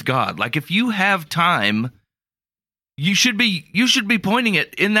with God? Like, if you have time, you should be pointing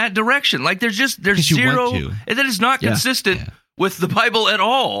it in that direction. Like, there's zero, and that is not consistent with the Bible at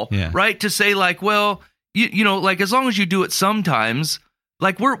all, right? To say like, well, you know, like as long as you do it sometimes.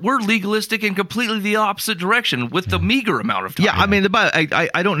 Like we're legalistic in completely the opposite direction with the meager amount of time. Yeah, I mean the Bible.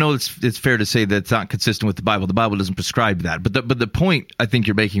 I don't know. It's fair to say that it's not consistent with the Bible. The Bible doesn't prescribe that. But the point I think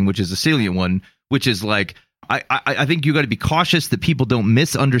you're making, which is a salient one, which is like I think you got to be cautious that people don't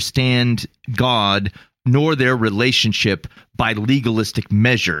misunderstand God nor their relationship by legalistic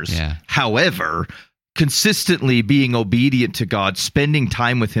measures. Yeah. However, consistently being obedient to God, spending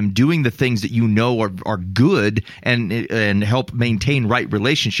time with him, doing the things that you know are good and help maintain right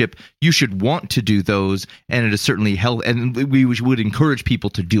relationship, you should want to do those, and it is certainly help, and we would encourage people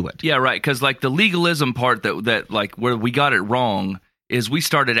to do it. Yeah, right, because like the legalism part that like where we got it wrong is we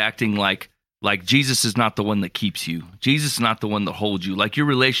started acting like Jesus is not the one that keeps you. Jesus is not the one that holds you. Like your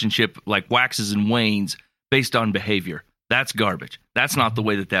relationship like waxes and wanes based on behavior. That's garbage. That's not the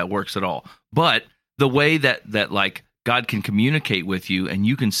way that works at all. But the way that like God can communicate with you and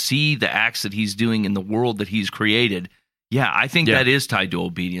you can see the acts that he's doing in the world that he's created. Yeah, I think that is tied to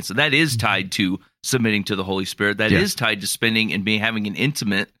obedience. That is tied to submitting to the Holy Spirit. That is tied to spending and having an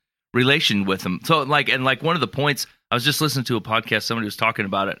intimate relation with him. So like one of the points, I was just listening to a podcast, somebody was talking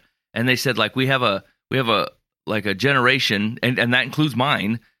about it, and they said like we have a like a generation, and that includes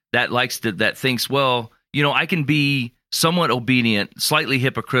mine, that that thinks, well, you know, I can be somewhat obedient, slightly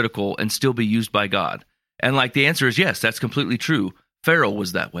hypocritical, and still be used by God. And like the answer is yes, that's completely true. Pharaoh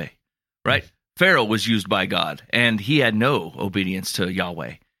was that way, right? Pharaoh was used by God, and he had no obedience to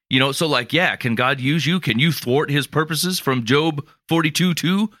Yahweh. You know, so like, yeah, can God use you? Can you thwart his purposes from Job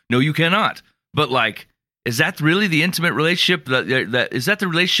 42:2? No, you cannot. But like, is that really the intimate relationship? Is that the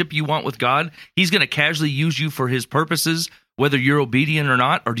relationship you want with God? He's going to casually use you for his purposes, whether you're obedient or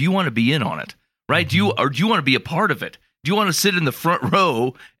not, or do you want to be in on it? Right? Do you want to be a part of it? Do you want to sit in the front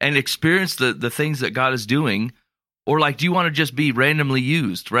row and experience the things that God is doing? Or like, do you want to just be randomly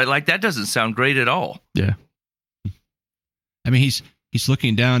used? Right? Like that doesn't sound great at all. Yeah. I mean, he's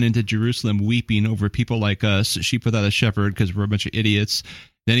looking down into Jerusalem, weeping over people like us, sheep without a shepherd, because we're a bunch of idiots.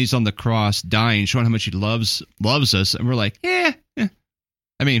 Then he's on the cross, dying, showing how much he loves us, and we're like,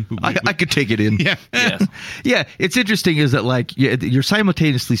 I mean, I could take it in. Yeah. Yes. Yeah. It's interesting is that like you're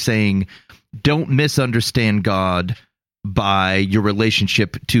simultaneously saying, don't misunderstand God by your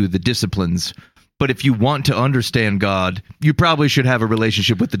relationship to the disciplines. But if you want to understand God, you probably should have a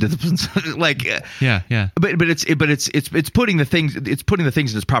relationship with the disciplines. Like, yeah. But it's putting the things in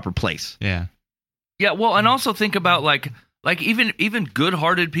its proper place. Yeah. Yeah. Well, and also think about like even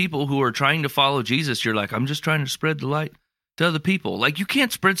good-hearted people who are trying to follow Jesus. You're like, I'm just trying to spread the light to other people. Like, you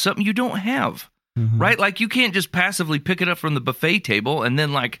can't spread something you don't have, right? Like, you can't just passively pick it up from the buffet table and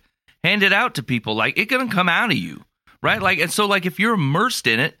then like hand it out to people. Like, it's gonna come out of you, right? Like, and so like if you're immersed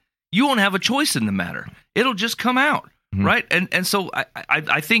in it, you won't have a choice in the matter. It'll just come out, right? And so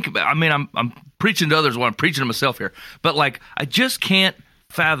I think, I mean, I'm preaching to others while I'm preaching to myself here, but like I just can't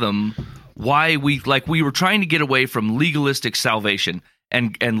fathom why we were trying to get away from legalistic salvation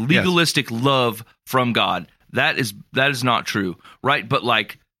and legalistic love from God. That is not true, right? But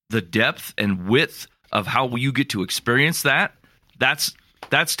like the depth and width of how you get to experience that's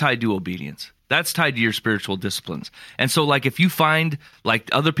tied to obedience. That's tied to your spiritual disciplines. And so like if you find like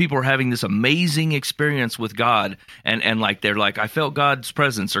other people are having this amazing experience with God and like they're like, I felt God's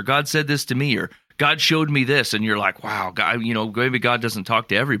presence, or God said this to me, or God showed me this, and you're like, wow, God, you know, maybe God doesn't talk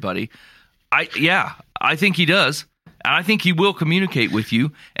to everybody. I think he does. And I think he will communicate with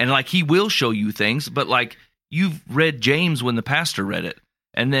you, and like he will show you things, but like you've read James when the pastor read it.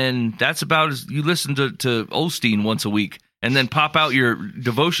 And then that's about as you listen to Osteen once a week and then pop out your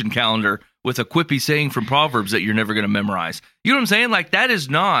devotion calendar with a quippy saying from Proverbs that you're never going to memorize. You know what I'm saying? Like that is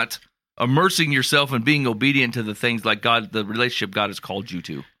not immersing yourself and being obedient to the things like God, the relationship God has called you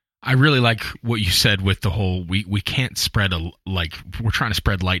to. I really like what you said with the whole we can't spread like we're trying to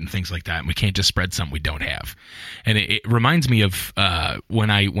spread light and things like that, and we can't just spread something we don't have. And it reminds me of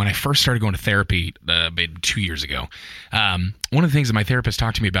when I first started going to therapy maybe 2 years ago. One of the things that my therapist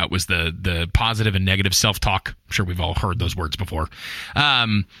talked to me about was the positive and negative self-talk. I'm sure we've all heard those words before.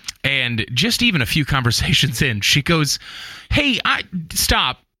 And just even a few conversations in, she goes, "Hey,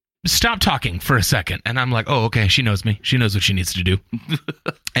 stop. stop talking for a second. And I'm like, oh, okay, she knows me. She knows what she needs to do.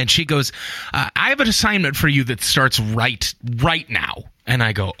 And she goes, I have an assignment for you that starts right now. And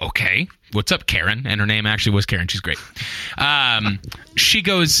I go, okay, what's up, Karen? And her name actually was Karen. She's great. She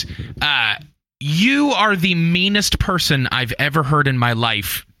goes, you are the meanest person I've ever heard in my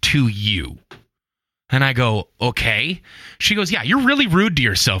life to you. And I go, okay. She goes, yeah, you're really rude to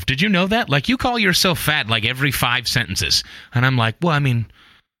yourself. Did you know that? Like, you call yourself fat like every 5 sentences. And I'm like, well, I mean,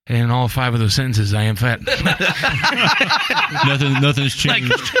 in all 5 of those sentences, I am fat. Nothing's changed.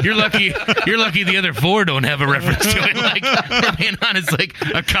 Like, you're lucky the other 4 don't have a reference to it. Like, I mean, honest, like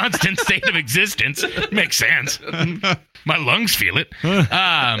a constant state of existence. Makes sense. My lungs feel it.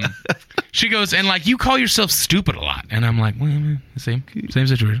 She goes, and like, you call yourself stupid a lot. And I'm like, well, same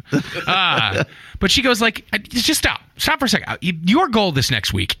situation. But she goes like, just stop for a second. Your goal this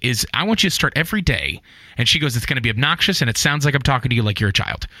next week is I want you to start every day. And she goes, it's going to be obnoxious and it sounds like I'm talking to you like you're a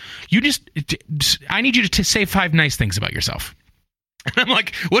child. I need you to say 5 nice things about yourself. And I'm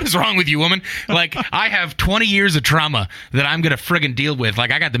like, what is wrong with you, woman? Like, I have 20 years of trauma that I'm going to friggin' deal with.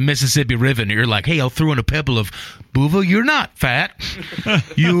 Like, I got the Mississippi River, and you're like, hey, I'll throw in a pebble of, Boova, you're not fat.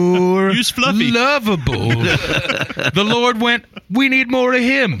 You're fluffy. Lovable. The Lord went, we need more of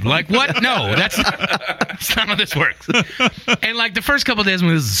him. Like, what? No, that's not how this works. And, like, the first couple of days,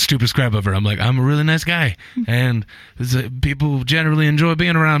 this is the stupidest crap ever. I'm like, I'm a really nice guy, and people generally enjoy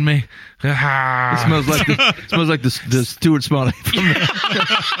being around me. It smells like the Stuart Smalley from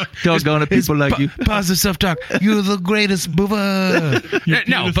doggone it, people like you. Positive self-talk. You're the greatest, booba.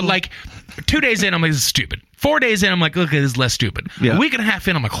 No, but like 2 days in, I'm like, this is stupid. 4 days in, I'm like, okay, this is less stupid. Yeah. A week and a half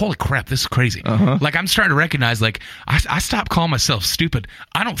in, I'm like, holy crap, this is crazy. Like, I'm starting to recognize, like, I stopped calling myself stupid.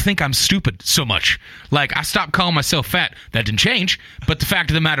 I don't think I'm stupid so much. Like, I stopped calling myself fat. That didn't change. But the fact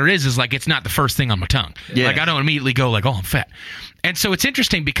of the matter is like, it's not the first thing on my tongue. Yeah. Like, I don't immediately go like, oh, I'm fat. And so it's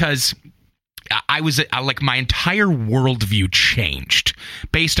interesting because I like, my entire worldview changed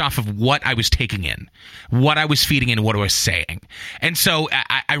based off of what I was taking in, what I was feeding in, what I was saying. And so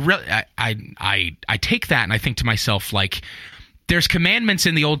I take that and I think to myself, like, there's commandments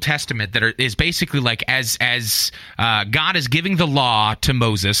in the Old Testament that is basically like, as God is giving the law to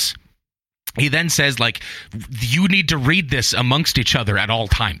Moses, he then says, like, you need to read this amongst each other at all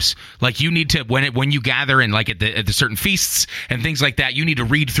times. Like, you need to, when you gather and like at the certain feasts and things like that, you need to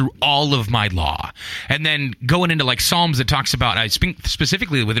read through all of my law. And then going into like Psalms, it talks about,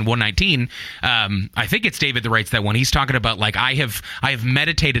 specifically within 119, I think it's David that writes that one. He's talking about like, I have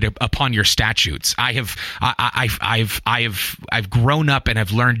meditated upon your statutes. I've grown up and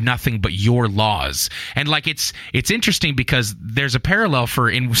have learned nothing but your laws. And like, it's interesting because there's a parallel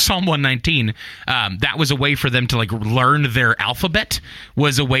in Psalm 119. That was a way for them to like learn their alphabet,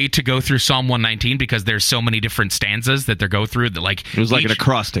 was a way to go through Psalm 119 because there's so many different stanzas that they go through that like, it was like an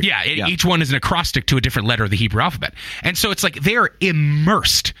acrostic. Yeah, each one is an acrostic to a different letter of the Hebrew alphabet. And so it's like they're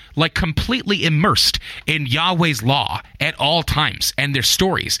immersed, like completely immersed in Yahweh's law at all times and their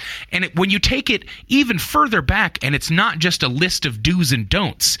stories. And when you take it even further back, and it's not just a list of do's and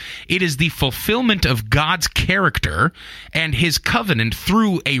don'ts, it is the fulfillment of God's character and his covenant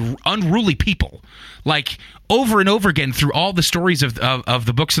through a unruly people. Like, over and over again through all the stories of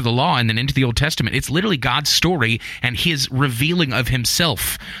the books of the law and then into the Old Testament, it's literally God's story and his revealing of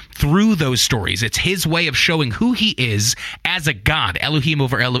himself through those stories. It's his way of showing who he is as a God, Elohim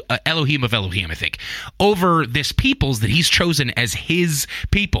over Elohim of Elohim, I think, over this peoples that he's chosen as his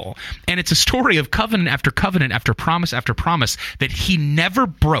people. And it's a story of covenant after promise after promise that he never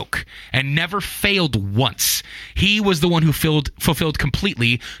broke and never failed once. He was the one who fulfilled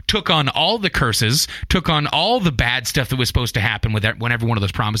completely, took on all the curses, took on all the bad stuff that was supposed to happen when every one of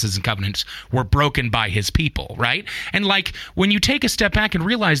those promises and covenants were broken by his people, right? And like, when you take a step back and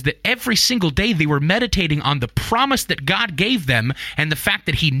realize that every single day they were meditating on the promise that God gave them and the fact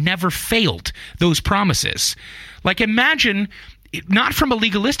that he never failed those promises. Like, imagine, not from a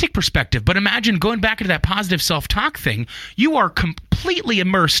legalistic perspective, but imagine going back into that positive self-talk thing. You are completely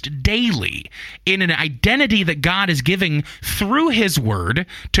immersed daily in an identity that God is giving through his word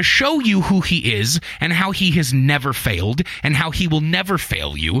to show you who he is and how he has never failed and how he will never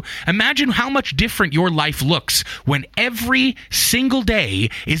fail you. Imagine how much different your life looks when every single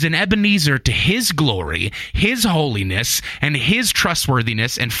day is an Ebenezer to his glory, his holiness, and his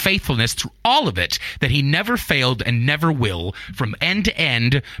trustworthiness and faithfulness through all of it, that he never failed and never will, from end to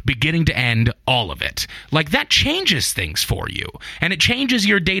end, beginning to end, all of it. Like, that changes things for you. And And it changes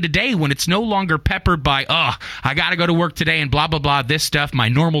your day to day when it's no longer peppered by, I got to go to work today and blah, blah, blah, this stuff, my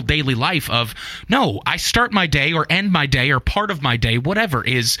normal daily life of, no, I start my day or end my day or part of my day, whatever,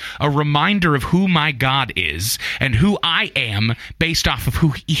 is a reminder of who my God is and who I am based off of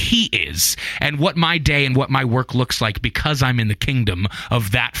who he is and what my day and what my work looks like because I'm in the kingdom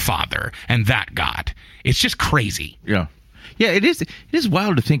of that Father and that God. It's just crazy. Yeah. Yeah, it is. It is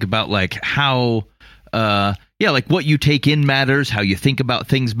wild to think about, like, how, like what you take in matters, how you think about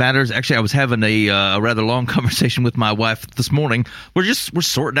things matters. Actually, I was having a rather long conversation with my wife this morning. We're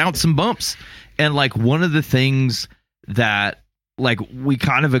sorting out some bumps, and like one of the things that like we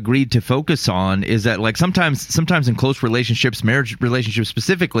kind of agreed to focus on is that like sometimes in close relationships, marriage relationships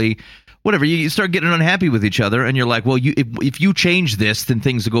specifically, whatever, you start getting unhappy with each other, and you're like, well, if you change this, then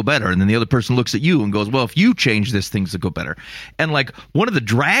things will go better. And then the other person looks at you and goes, well, if you change this, things will go better. And like one of the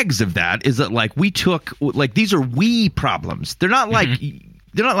drags of that is that like we took like these are we problems. They're not like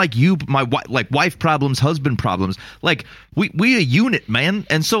they're not like you, my wife problems, husband problems. Like we a unit, man.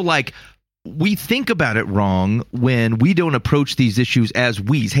 And so like we think about it wrong when we don't approach these issues as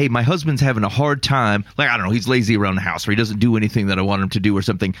we's. Hey, my husband's having a hard time. Like, I don't know, he's lazy around the house or he doesn't do anything that I want him to do or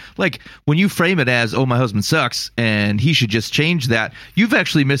something. Like, when you frame it as, oh, my husband sucks and he should just change that, you've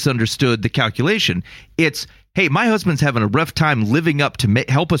actually misunderstood the calculation. It's, hey, my husband's having a rough time living up to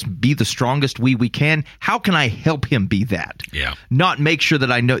help us be the strongest we can. How can I help him be that? Yeah. Not make sure that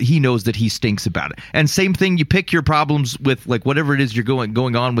I know he knows that he stinks about it. And same thing, you pick your problems with like whatever it is you're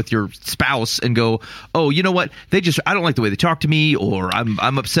going on with your spouse and go, oh, you know what? I don't like the way they talk to me, or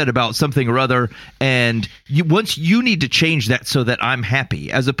I'm upset about something or other. And once you need to change that so that I'm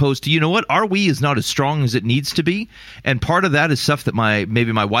happy, as opposed to, you know what? Our we is not as strong as it needs to be. And part of that is stuff that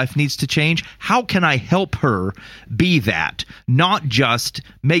maybe my wife needs to change. How can I help her be that, not just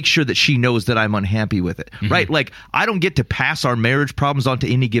make sure that she knows that I'm unhappy with it, right? Like, I don't get to pass our marriage problems on to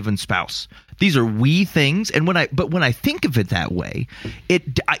any given spouse. These are we things, and when I think of it that way,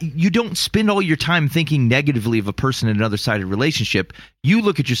 you don't spend all your time thinking negatively of a person in another sided relationship. You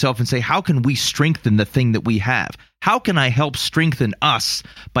look at yourself and say, how can we strengthen the thing that we have? How can I help strengthen us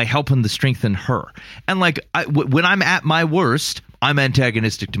by helping to strengthen her? And like when I'm at my worst, I'm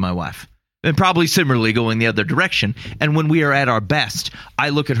antagonistic to my wife. And probably similarly going the other direction. And when we are at our best, I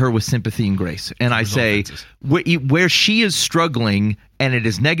look at her with sympathy and grace. And I say, where she is struggling and it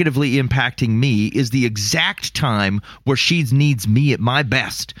is negatively impacting me is the exact time where she needs me at my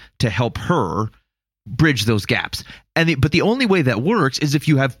best to help her bridge those gaps. But the only way that works is if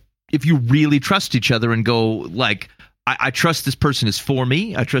you really trust each other and go like, I trust this person is for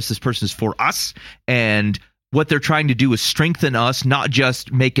me. I trust this person is for us. And what they're trying to do is strengthen us, not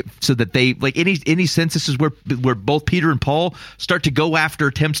just make it so that they like any sense. This is where both Peter and Paul start to go after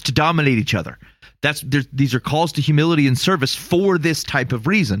attempts to dominate each other. These are calls to humility and service for this type of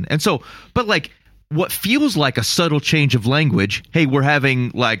reason. And so, but like what feels like a subtle change of language. Hey, we're having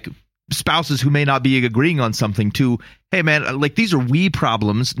like spouses who may not be agreeing on something to, hey man, like these are we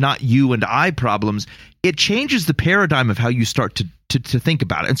problems, not you and I problems. It changes the paradigm of how you start to think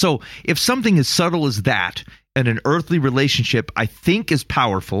about it. And so if something as subtle as that in an earthly relationship, I think is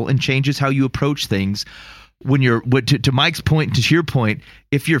powerful and changes how you approach things. When you're to Mike's point, to your point,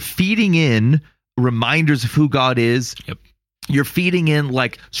 if you're feeding in reminders of who God is, you're feeding in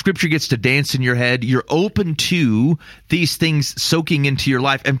like scripture gets to dance in your head. You're open to these things soaking into your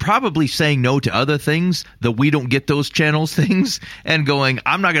life and probably saying no to other things that we don't get those channels things and going,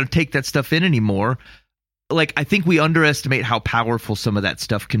 I'm not going to take that stuff in anymore. Like, I think we underestimate how powerful some of that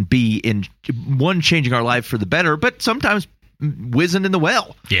stuff can be in one, changing our life for the better, but sometimes whizzing in the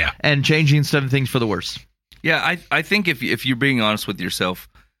well, and changing some things for the worse. Yeah, I think if you're being honest with yourself,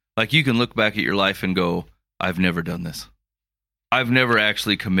 like you can look back at your life and go, I've never done this. I've never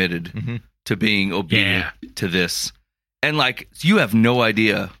actually committed to being obedient to this, and like you have no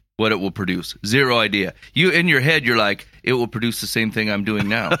idea what it will produce. Zero idea. You in your head, you're like, it will produce the same thing I'm doing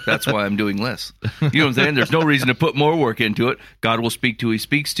now. That's why I'm doing less. You know what I'm saying? There's no reason to put more work into it. God will speak to who he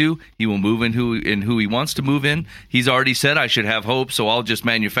speaks to. He will move in who he wants to move in. He's already said I should have hope, so I'll just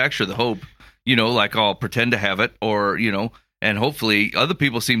manufacture the hope. You know, like I'll pretend to have it, or, you know, and hopefully other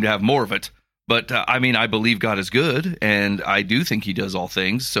people seem to have more of it. But I mean, I believe God is good, and I do think he does all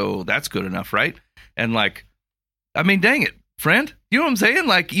things, so that's good enough, right? And like, I mean, dang it, friend. You know what I'm saying?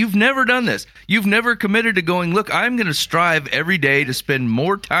 Like, you've never done this. You've never committed to going, look, I'm going to strive every day to spend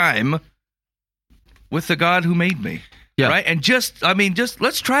more time with the God who made me. Yeah. Right? And just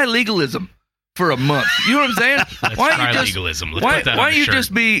let's try legalism for a month. You know what I'm saying? Why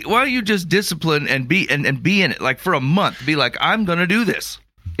don't you just discipline and be in it like for a month? Be like, I'm going to do this.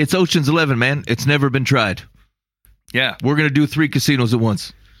 It's Ocean's 11, man. It's never been tried. Yeah. We're going to do 3 casinos at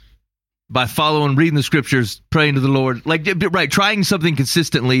once. By following, reading the scriptures, praying to the Lord. Like, right, trying something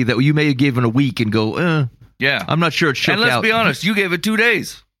consistently that you may have given a week and go, Yeah. I'm not sure it shook And let's out. be honest, you gave it 2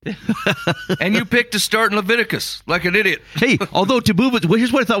 days. And you picked to start in Leviticus like an idiot. Hey, although to Booba's, well,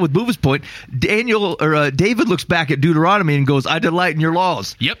 here's what I thought with Booba's point. David looks back at Deuteronomy and goes, I delight in your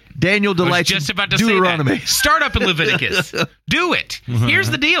laws. Yep. Daniel I was delights just about to in Deuteronomy. say that. Start up in Leviticus. Do it.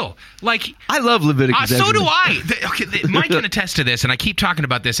 Here's the deal. Like, I love Leviticus. so actually. do I. Mike can attest to this, and I keep talking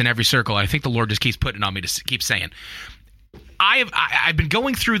about this in every circle. I think the Lord just keeps putting it on me to keep saying. I've been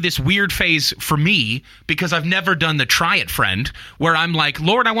going through this weird phase for me because I've never done the try it friend where I'm like,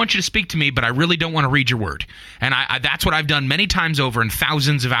 Lord, I want you to speak to me, but I really don't want to read your word. And I that's what I've done many times over in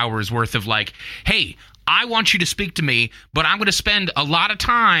thousands of hours worth of like, hey, I want you to speak to me, but I'm going to spend a lot of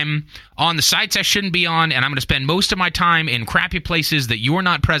time on the sites I shouldn't be on, and I'm going to spend most of my time in crappy places that you're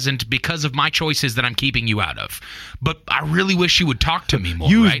not present because of my choices that I'm keeping you out of. But I really wish you would talk to me more.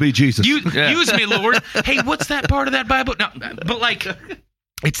 Use right? me, Jesus. Use me, Lord. Hey, what's that part of that Bible? No, but like,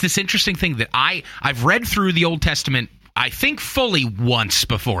 it's this interesting thing that I've read through the Old Testament, I think fully once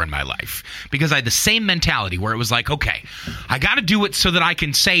before in my life, because I had the same mentality where it was like, okay, I got to do it so that I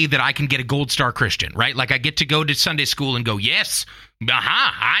can say that I can get a gold star Christian, right? Like I get to go to Sunday school and go, yes,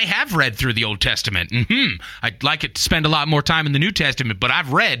 I have read through the Old Testament. I'd like it to spend a lot more time in the New Testament, but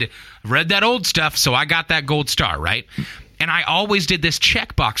I've read that old stuff, so I got that gold star, right? And I always did this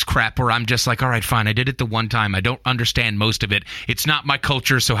checkbox crap where I'm just like, all right, fine, I did it the one time. I don't understand most of it. It's not my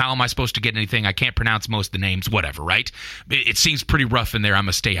culture, so how am I supposed to get anything? I can't pronounce most of the names, whatever, right? It seems pretty rough in there. I'm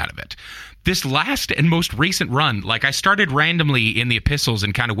going to stay out of it. This last and most recent run, like I started randomly in the epistles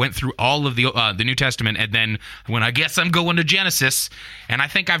and kind of went through all of the New Testament, and then when I guess I'm going to Genesis, and I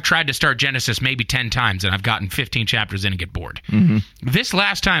think I've tried to start Genesis maybe 10 times, and I've gotten 15 chapters in and get bored. This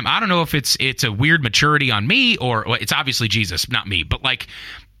last time, I don't know if it's a weird maturity on me, or well, it's obviously Jesus, not me, but like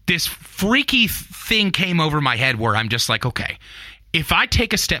this freaky thing came over my head where I'm just like, okay, if I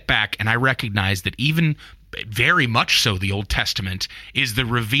take a step back and I recognize that even very much so the Old Testament is the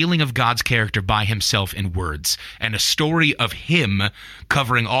revealing of God's character by himself in words, and a story of him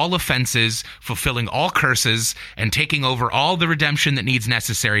covering all offenses, fulfilling all curses, and taking over all the redemption that needs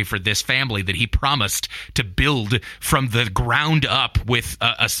necessary for this family that he promised to build from the ground up with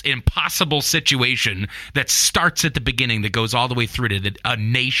an impossible situation that starts at the beginning that goes all the way through to a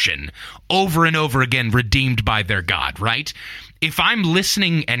nation over and over again redeemed by their God, right? If I'm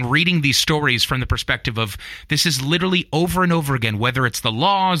listening and reading these stories from the perspective of this is literally over and over again, whether it's the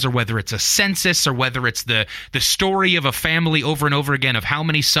laws or whether it's a census or whether it's the story of a family over and over again of how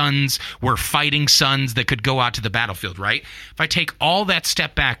many sons were fighting sons that could go out to the battlefield, right? If I take all that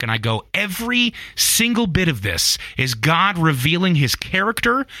step back and I go, every single bit of this is God revealing his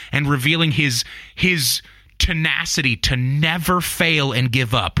character and revealing his tenacity to never fail and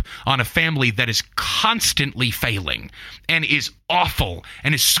give up on a family that is constantly failing and is awful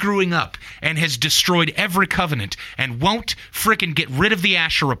and is screwing up and has destroyed every covenant and won't frickin' get rid of the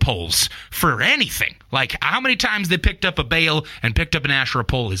Asherah poles for anything. Like, how many times they picked up a Baal and picked up an Asherah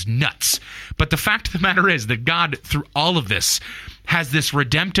pole is nuts. But the fact of the matter is that God, through all of this, has this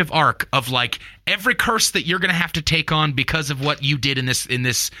redemptive arc of like every curse that you're going to have to take on because of what you did in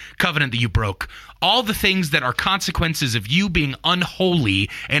this covenant that you broke, all the things that are consequences of you being unholy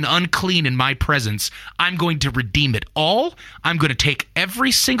and unclean in my presence, I'm going to redeem it all. I'm going to take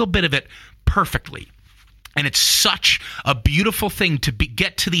every single bit of it perfectly. And it's such a beautiful thing to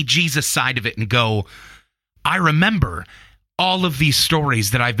get to the Jesus side of it and go, I remember all of these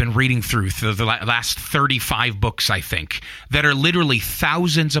stories that I've been reading through the last 35 books, I think, that are literally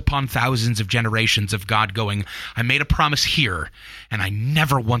thousands upon thousands of generations of God going, I made a promise here, and I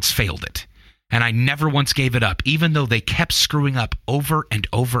never once failed it. And I never once gave it up, even though they kept screwing up over and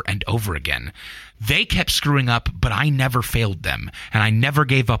over and over again. They kept screwing up, but I never failed them, and I never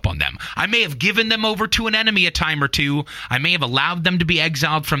gave up on them. I may have given them over to an enemy a time or two. I may have allowed them to be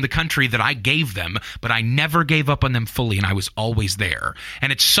exiled from the country that I gave them, but I never gave up on them fully, and I was always there.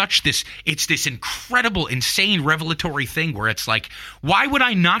 And it's this incredible, insane, revelatory thing where it's like, why would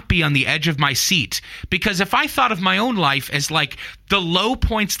I not be on the edge of my seat? Because if I thought of my own life as like the low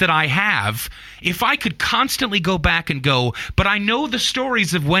points that I have, if I could constantly go back and go, but I know the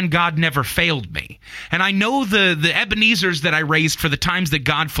stories of when God never failed me. me. And I know the Ebenezers that I raised for the times that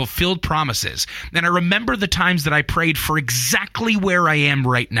God fulfilled promises. And I remember the times that I prayed for exactly where I am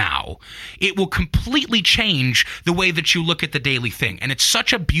right now. It will completely change the way that you look at the daily thing. And it's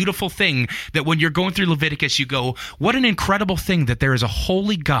such a beautiful thing that when you're going through Leviticus, you go, what an incredible thing that there is a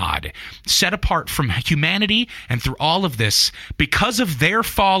holy God set apart from humanity and through all of this because of their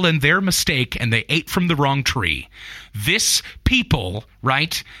fall and their mistake, and they ate from the wrong tree. This people,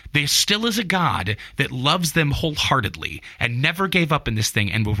 right, there still is a God that loves them wholeheartedly and never gave up in this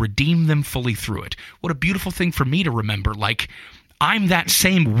thing and will redeem them fully through it. What a beautiful thing for me to remember, like, I'm that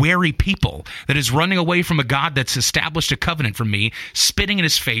same wary people that is running away from a God that's established a covenant for me, spitting in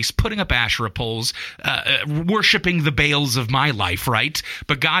his face, putting up Asherah poles, worshiping the Baals of my life, right?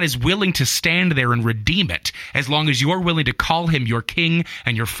 But God is willing to stand there and redeem it as long as you're willing to call him your king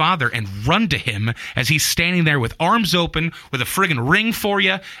and your father and run to him as he's standing there with arms open, with a friggin' ring for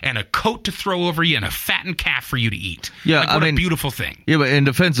you and a coat to throw over you and a fattened calf for you to eat. Yeah, like, what a beautiful thing. Yeah, but in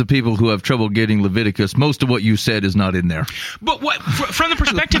defense of people who have trouble getting Leviticus, most of what you said is not in there. But what, from the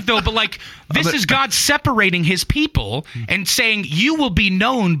perspective, though, but like, this is God separating his people and saying, you will be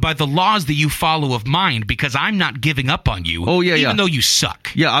known by the laws that you follow of mine because I'm not giving up on you, even though you suck.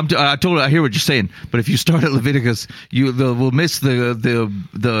 Yeah, I hear what you're saying, but if you start at Leviticus, will miss the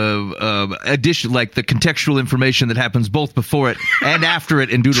addition, like the contextual information that happens both before it and after it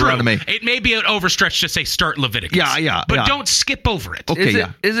in Deuteronomy. True. It may be an overstretch to say start Leviticus. But don't skip over it. Okay,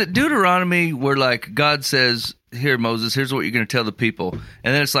 Is it Deuteronomy where, like, God says, here, Moses, here's what you're going to tell the people.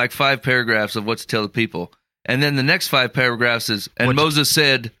 And then it's like 5 paragraphs of what to tell the people. And then the next 5 paragraphs is, and Moses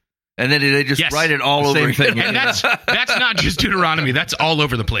said, and then they just write it all over thing. And that's not just Deuteronomy. That's all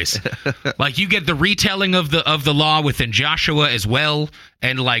over the place. Like, you get the retelling of the law within Joshua as well.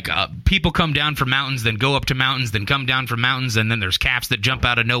 And like people come down from mountains, then go up to mountains, then come down from mountains, and then there's calves that jump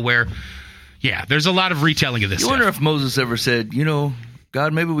out of nowhere. Yeah, there's a lot of retelling of this. You wonder if Moses ever said,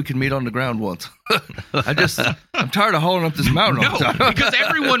 God, maybe we can meet on the ground once. I'm tired of hauling up this mountain all the time. Because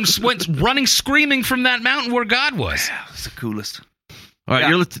everyone went running screaming from that mountain where God was. Yeah, it's the coolest. All right,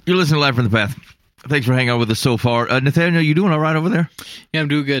 you're listening to Live from the Path. Thanks for hanging out with us so far. Nathaniel, you doing all right over there? Yeah, I'm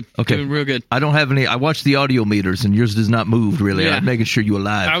doing good. Okay. Doing real good. I don't have any. I watched the audio meters, and yours does not move, really. Yeah. I'm making sure you're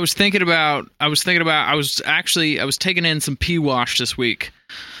alive. I was taking in some pee wash this week.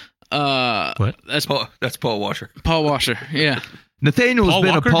 What? That's Paul Washer. Paul Washer, yeah. Nathaniel has Paul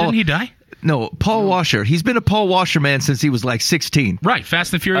been Walker, a Paul. didn't he die? No, Paul Washer. He's been a Paul Washer man since he was like 16. Right,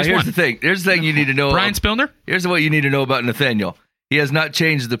 Fast and Furious 1. Here's the thing. Here's the thing you need to know. Brian Spillner? Here's what you need to know about Nathaniel. He has not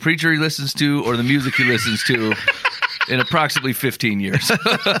changed the preacher he listens to or the music he listens to in approximately 15 years.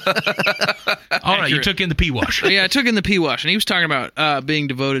 All right, you took in the pee wash. Yeah, I took in the pee wash, and he was talking about being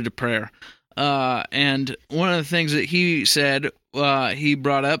devoted to prayer. And one of the things that he said, he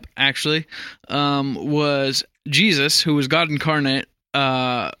brought up, actually, was Jesus, who was God incarnate,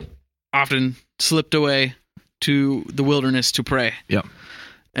 often slipped away to the wilderness to pray. Yep.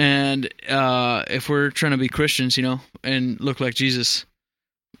 And if we're trying to be Christians, and look like Jesus,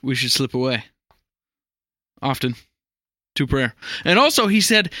 we should slip away often to prayer. And also, he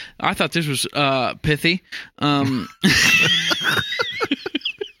said, I thought this was pithy.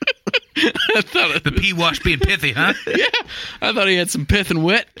 I thought The pee wash being pithy, huh? Yeah, I thought he had some pith and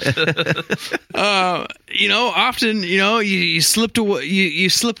wit. Often, you slipped away. You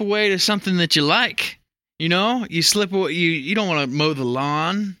slip away to something that you like. You slip away. You don't want to mow the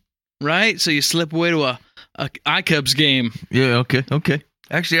lawn, right? So you slip away to a iCubs game. Yeah. Okay.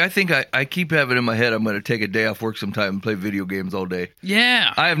 Actually, I think I keep having in my head I'm going to take a day off work sometime and play video games all day.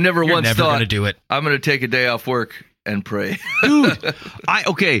 Yeah, I have never You're once never thought going to do it. I'm going to take a day off work and pray. Dude,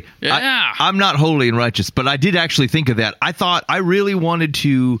 Yeah. I'm not holy and righteous, but I did actually think of that. I thought I really wanted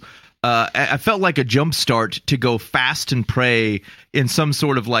to. I felt like a jump start to go fast and pray in some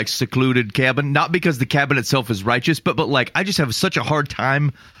sort of like secluded cabin. Not because the cabin itself is righteous, but like I just have such a hard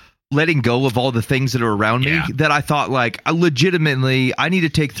time letting go of all the things that are around me that I thought like I need to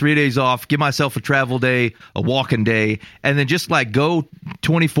take 3 days off, give myself a travel day, a walking day, and then just like go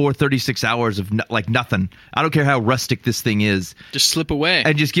 24, 36 hours of like nothing. I don't care how rustic this thing is. just slip away.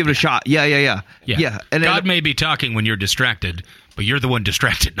 And just give it a shot. Yeah. And God may be talking when you're distracted, but you're the one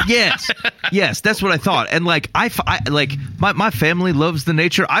distracted. Yes, that's what I thought. And like I like my family loves the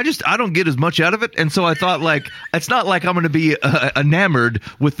nature. I don't get as much out of it, and so I thought like it's not like I'm going to be enamored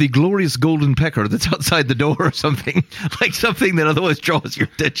with the glorious golden pecker that's outside the door or something like something that otherwise draws your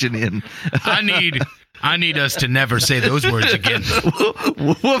attention in. I need us to never say those words again.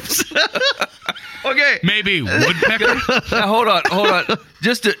 Whoops. Okay. Maybe woodpecker. Now, hold on.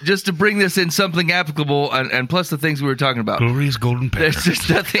 Just to bring this in something applicable, and plus the things we were talking about. Glorious golden pecker. There's just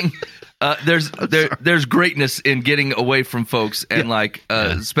nothing. there's greatness in getting away from folks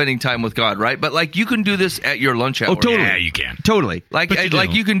and spending time with God, right? But like you can do this at your lunch hour. Oh, totally. Yeah, you can. Totally.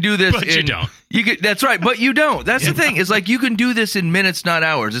 You can do this. But you don't. That's right, but you don't. That's the thing. Is like you can do this in minutes, not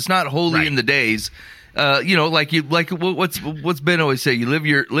hours. It's not wholly in the days. What's Ben always say? You live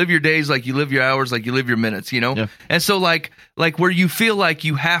your days like you live your hours, like you live your minutes. And so like where you feel like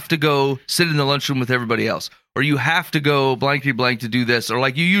you have to go sit in the lunchroom with everybody else, or you have to go blankety blank to do this, or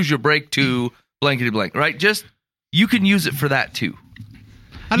like you use your break to blankety blank, right? Just you can use it for that too.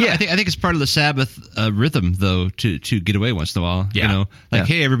 I don't know, I think it's part of the Sabbath rhythm, though, to get away once in a while. Yeah.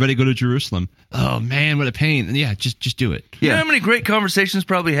 Hey, everybody go to Jerusalem. Oh man, what a pain! And yeah, just do it. You know how many great conversations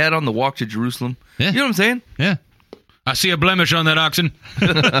probably had on the walk to Jerusalem? Yeah. You know what I'm saying? Yeah. I see a blemish on that oxen. Turn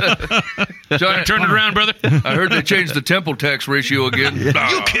it around, brother. I heard they changed the temple tax ratio again. You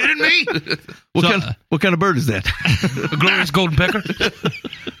kidding me? What kind of bird is that? A glorious golden pecker.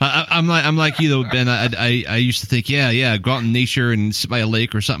 I'm like you though, Ben. I used to think, go out in nature and sit by a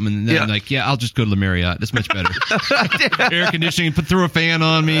lake or something, and then I'm like, I'll just go to the Marriott. That's much better. Air conditioning, throw a fan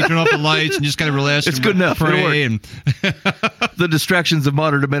on me, turn off the lights, and just kind of relax. It's good enough. Pray and the distractions of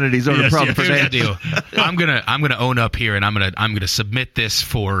modern amenities aren't a problem for Here's that. the deal. I'm gonna own up here, and I'm gonna submit this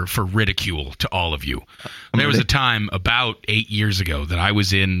for ridicule to all of you. There was a time about 8 years ago that I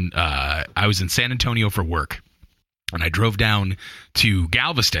was in San Antonio for work, and I drove down to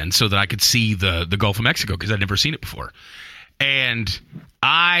Galveston so that I could see the Gulf of Mexico because I'd never seen it before. And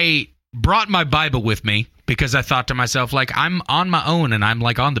I brought my Bible with me because I thought to myself, like, I'm on my own and I'm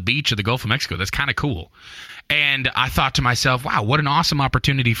like on the beach of the Gulf of Mexico. That's kind of cool. And I thought to myself, wow, what an awesome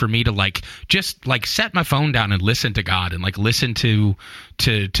opportunity for me to just set my phone down and listen to God and listen to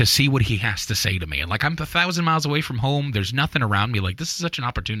see what he has to say to me. And like, I'm 1,000 miles away from home. There's nothing around me. Like, this is such an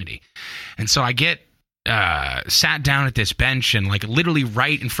opportunity. And so I get sat down at this bench, and like literally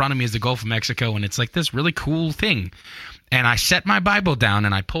right in front of me is the Gulf of Mexico. And it's like this really cool thing. And I set my Bible down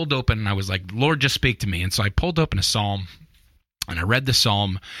and I pulled open and I was like, Lord, just speak to me. And so I pulled open a Psalm. And I read the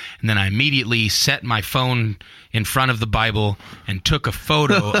Psalm, and then I immediately set my phone in front of the Bible and took a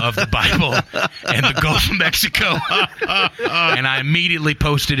photo of the Bible and the Gulf of Mexico. And I immediately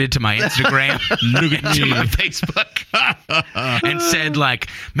posted it to my Instagram, to my Facebook, and said, like,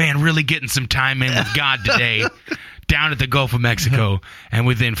 man, really getting some time in with God today down at the Gulf of Mexico. And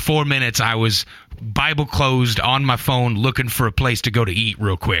within 4 minutes, I was Bible closed on my phone looking for a place to go to eat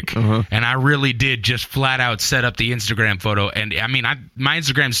real quick. And I really did just flat out set up the Instagram photo. And I mean, my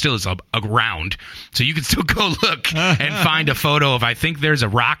Instagram still is around, so you can still go look and find a photo of, I think there's a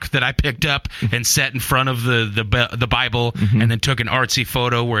rock that I picked up and set in front of the Bible, and then took an artsy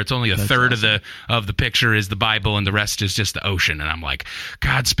photo where it's only a third of the picture is the Bible and the rest is just the ocean. And I'm like,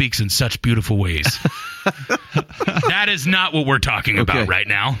 God speaks in such beautiful ways. That is not what we're talking about right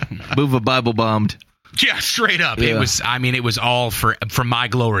now. Move a Bible bombed. Yeah, straight up. Yeah. It was all for my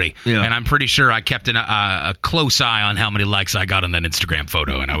glory. Yeah. And I'm pretty sure I kept a close eye on how many likes I got on that Instagram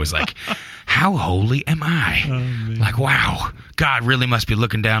photo. And I was like, how holy am I? Like, wow, God really must be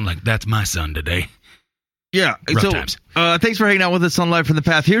looking down like, that's my son today. Yeah. Rough So, times. thanks for hanging out with us on Live from the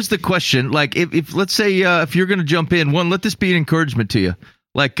Path. Here's the question. Like, if let's say, if you're going to jump in, one, let this be an encouragement to you.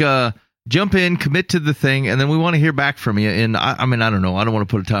 Like, jump in, commit to the thing, and then we want to hear back from you. And I mean, I don't know. I don't want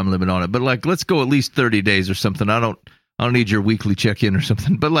to put a time limit on it, but like, let's go at least 30 days or something. I don't need your weekly check-in or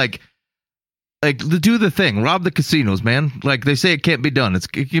something, but like do the thing. Rob the casinos, man. Like they say, it can't be done.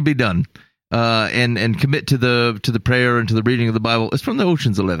 It can be done. And commit to the prayer and to the reading of the Bible. It's from the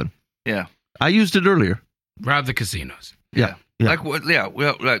Ocean's 11. Yeah. I used it earlier. Rob the casinos. Yeah. Like what? Yeah.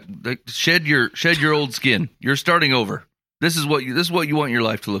 Well, like shed your old skin. You're starting over. This is what you want your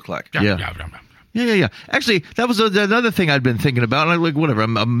life to look like. Yeah. Actually, that was another thing I'd been thinking about. And I'm like, whatever,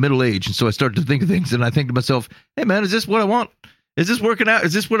 I'm middle-aged, and so I started to think of things, and I think to myself, hey, man, is this what I want? Is this working out?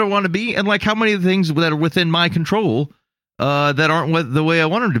 Is this what I want to be? And like, how many of the things that are within my control that aren't the way I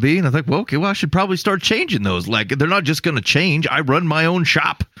want them to be? And I think, well, I should probably start changing those. Like, they're not just going to change. I run my own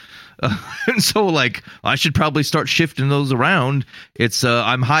shop. And so, like, I should probably start shifting those around. It's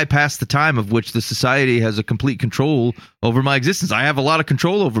I'm high past the time of which the society has a complete control over my existence. I have a lot of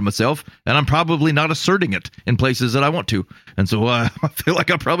control over myself, and I'm probably not asserting it in places that I want to. And so I feel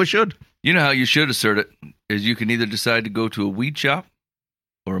like I probably should. You know how you should assert it is you can either decide to go to a weed shop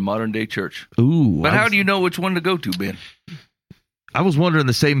or a modern day church. Ooh. But how do you know which one to go to, Ben? I was wondering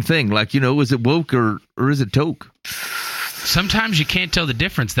the same thing. Like, is it woke or is it toke? Sometimes you can't tell the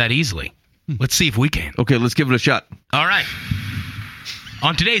difference that easily. Let's see if we can. Okay, let's give it a shot. All right.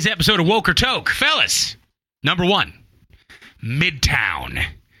 On today's episode of Woke or Toke, fellas, number 1, Midtown.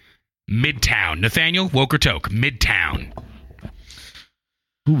 Nathaniel, Woke or Toke, Midtown.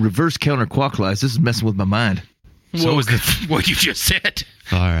 Ooh, reverse counterclockwise. This is messing with my mind. So is what you just said.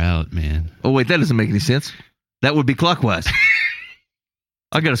 Far out, man. Oh, wait, that doesn't make any sense. That would be clockwise.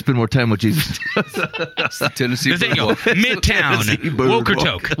 I got to spend more time with Jesus. Tennessee. There you go. Midtown. Woke or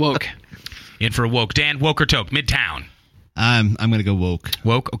toke? Woke. In for a woke. Dan, woke or toke? Midtown. I'm gonna go woke.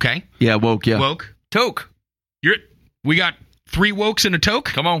 Woke, okay. Yeah, woke, yeah. Woke. Toke. We got 3 wokes and a toke?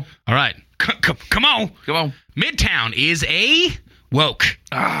 Come on. All right. Come on. Come on. Midtown is a woke.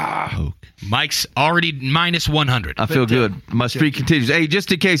 Woke. Mike's already minus 100. I feel good. My streak continues. Hey,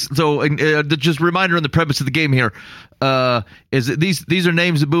 just in case, so just a reminder on the premise of the game here is that these are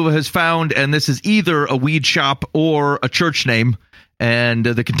names that Buva has found, and this is either a weed shop or a church name. And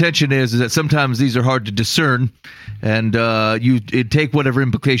the contention is that sometimes these are hard to discern, and you take whatever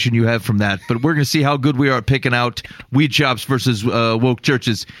implication you have from that. But we're going to see how good we are at picking out weed shops versus woke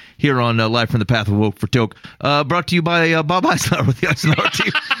churches here on Live from the Path of Woke for Toke. Brought to you by Bob Eisenhower with the Eisenhower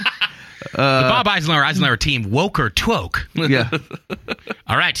team. The Bob Eisenhower team, woke or twoke? Yeah.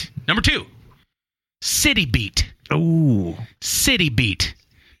 All right. Number 2, City Beat. Ooh. City Beat.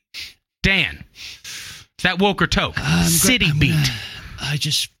 Dan, is that woke or toke? City Beat.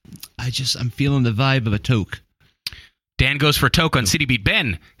 I'm feeling the vibe of a toke. Dan goes for a toke on City Beat.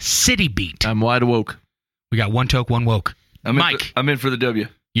 Ben, City Beat. I'm wide awoke. We got 1 toke, 1 woke. Mike, I'm in for the W.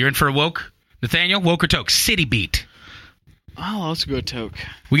 you're in for a woke. Nathaniel, woke or toke? City Beat. Oh, let's go toke.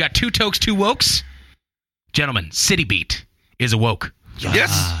 We got 2 tokes, 2 wokes. Gentlemen, City Beat is a woke.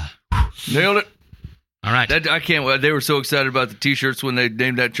 Yes. Nailed it. All right. I can't. They were so excited about the T-shirts when they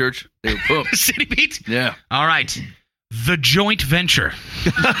named that church. They were pumped. City Beat? Yeah. All right. The Joint Venture.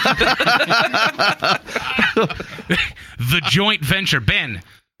 The Joint Venture. Ben,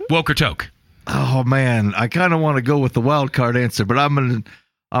 woke or toke? Oh man, I kind of want to go with the wild card answer, but I'm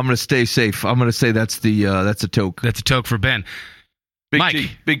gonna stay safe. I'm gonna say that's a toke. That's a toke for Ben.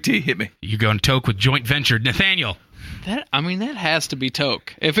 Mike. Big T, hit me. You're going toke with Joint Venture. Nathaniel. That has to be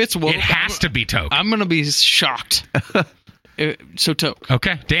toke. If it's woke, It has to be toke. I'm gonna be shocked. So toke.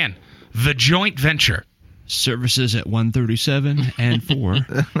 Okay, Dan. The Joint Venture. Services at 1:37 and 4.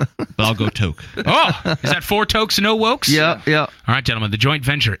 But I'll go toke. Oh, is that 4 tokes and no wokes? Yeah. All right, gentlemen. The Joint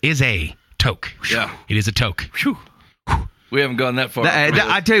Venture is a toke. Yeah. It is a toke. Whew. We haven't gone that far.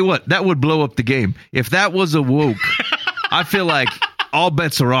 I tell you what, that would blow up the game. If that was a woke, I feel like all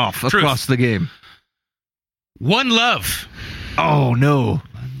bets are off across the game. One Love. Oh no.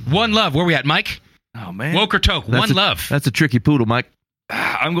 One Love. Where we at, Mike? Oh man. Woke or toke? One Love. That's a tricky poodle, Mike.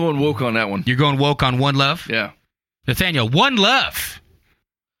 I'm going woke on that one. You're going woke on One Love? Yeah. Nathaniel, One Love.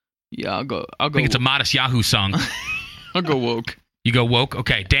 Yeah, I'll go. I think it's a Modest Yahoo song. I'll go woke. You go woke?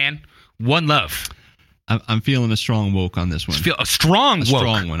 Okay. Dan, One Love. I'm feeling a strong woke on this one. Feel a strong woke.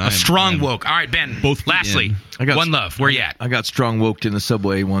 Strong one. A strong woke. All right, Ben. Both Lastly, in. One Love. Where you at? I got strong woked in the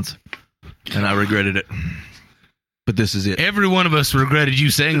subway once, and I regretted it. But this is it. Every one of us regretted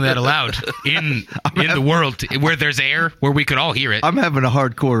you saying that aloud in the world where there's air, where we could all hear it. I'm having a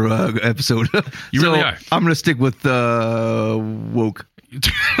hardcore episode. You really are. I'm going to stick with woke.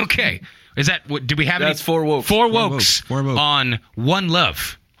 Okay. Is that what? Do we have That's any? 4 wokes. 4 wokes. 4 wokes. On One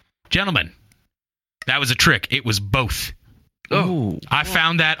Love. Gentlemen, that was a trick. It was both. Oh. I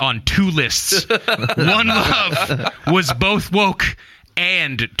found that on 2 lists. One Love was both woke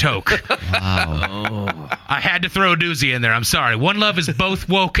and toke. Wow. I had to throw a doozy in there. I'm sorry. One Love is both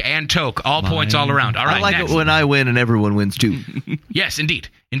woke and toke. All points all around. All right, I like next. it when I win and everyone wins too. Yes, indeed.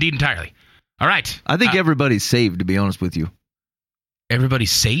 Indeed, entirely. All right. I think everybody's saved, to be honest with you.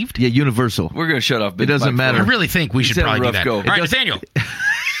 Everybody's saved? Yeah, universal. We're going to shut off. It doesn't matter. I really think we should had a probably do rough that. go. All right, Nathaniel.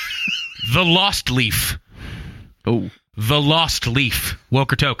 The Lost Leaf. Oh. The Lost Leaf.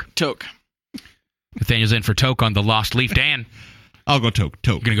 Woke or toke? Toke. Nathaniel's in for toke on The Lost Leaf. Dan, I'll go toke.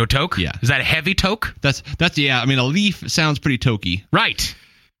 you're going to go toke? Yeah. Is that a heavy toke? That's yeah. I mean, a leaf sounds pretty tokey. Right.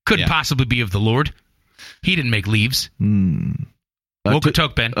 Couldn't Yeah. possibly be of the Lord. He didn't make leaves. Woke or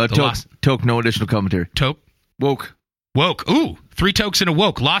toke, Ben? The Toke, Lost toke, no additional commentary. toke. Woke. Woke. Ooh, 3 tokes and a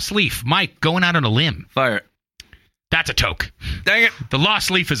woke. Lost Leaf. Mike, going out on a limb. Fire it. That's a toke. Dang it. The Lost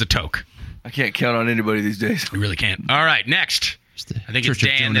Leaf is a toke. I can't count on anybody these days. We really can't. All right, next. I think it's Church of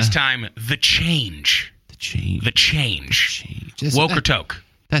Dan Jonah. this time. The Change. The change. The Change. That's- Woke or that- toke?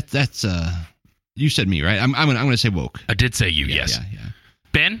 That's you said me, right? I'm gonna say woke. I did say you, Yeah, yes. Yeah.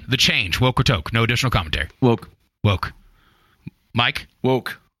 Ben, The Change. Woke or toke? No additional commentary. Woke. Woke. Mike?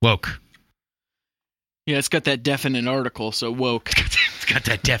 Woke. Woke. Yeah, it's got that definite article, so woke. It's got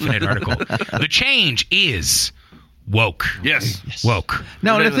that definite article. The Change is woke. Yes. Woke.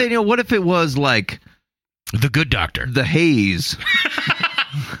 Now, Whatever. Nathaniel, what if it was like The Good Doctor. the haze?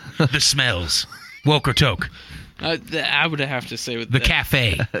 The Smells. Woke or toke? I would have to say with The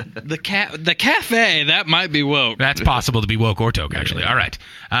cafe. the cafe. That might be woke. That's possible to be woke or toke, actually. All right.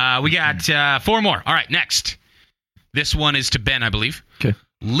 We got 4 more. All right, next. This one is to Ben, I believe. Okay.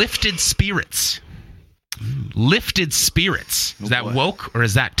 Lifted spirits. Lifted spirits. Is that woke or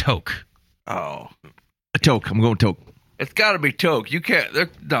is that toke? Oh, A toke. I'm going toke. it's got to be toke. You can't. There's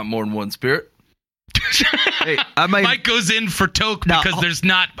not more than one spirit. Hey, I might. Mike goes in for toke Now, because there's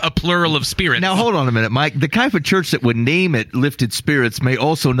not a plural of spirits. Now hold on a minute, Mike. The kind of church that would name it Lifted Spirits may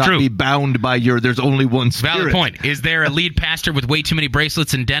also not True. be bound by your. There's only one spirit. Valid point. Is there a lead pastor with way too many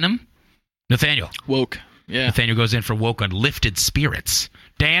bracelets and denim? Nathaniel. Woke. Yeah. Nathaniel goes in for woke on lifted spirits.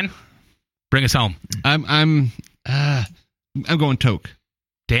 Dan, bring us home. I'm going toke.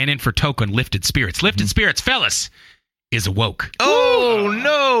 Dan in for toke on lifted spirits. Lifted spirits, fellas, is a woke. Oh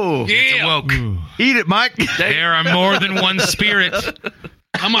no! It's a woke. Eat it, Mike. There are more than one spirit.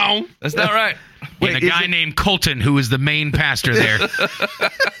 Come on. That's not right. And a guy named Colton, who is the main pastor there.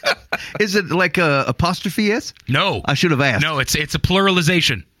 Is it like a apostrophe S? No. I should have asked. No, it's a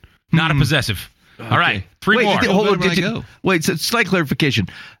pluralization, not a possessive. All right, 3 Wait, more. hold on. Where do I go? Wait, so slight clarification.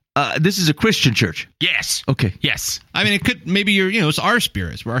 This is a Christian church. Yes. Okay. Yes. I mean, it could maybe it's our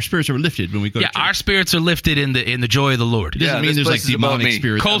spirits. Where our spirits are lifted when we go. Yeah, to church. our spirits are lifted in the joy of the Lord. It doesn't Yeah, mean this there's like place is about demonic me.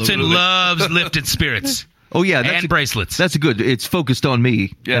 spirits. all Colton over the- loves lifted spirits Oh yeah, and bracelets. That's good. It's focused on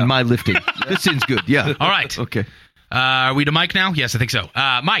me Yeah. and my lifting. This seems good. Yeah. All right. Okay. Are we to Mike now? Yes, I think so.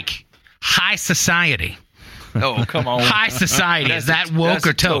 Mike, high society. Oh, come on. High society. Is that woke that's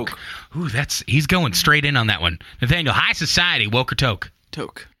or a toke? toke. Ooh, he's going straight in on that one. Nathaniel, high society, woke or toke?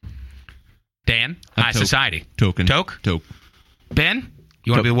 Toke. Dan, high toke. society. Token. Toke? Toke. Ben,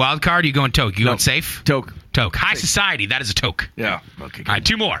 you want to be the wild card or you going toke? You going safe? Toke. Toke. High society, that is a toke. Yeah. Okay. All right,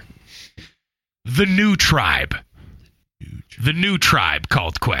 2 more. The new tribe. The new tribe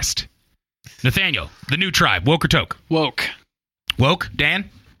called Quest. Nathaniel, the new tribe, woke or toke? Woke. Woke? Dan?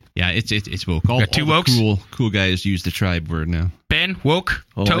 Yeah, it's woke. All, Got 2 all the wokes? cool guys use the tribe word now. Ben, woke?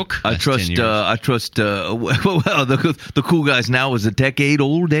 Oh, Toke? I Last trust. 10 years. I trust. Well, the cool guys now is a decade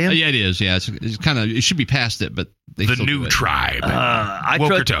old. Dan. Yeah, it is. Yeah, it's kind of. It should be past it, but they The still do new it. tribe. I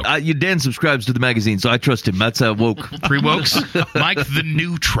Woke or trust. toke? Dan subscribes to the magazine, so I trust him. That's woke. 3 wokes. Mike, the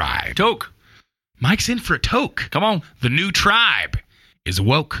new tribe. Toke. Mike's in for a toke. Come on. The new tribe is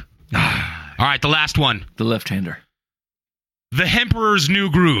woke. All right, the last one. The left-hander. The Emperor's New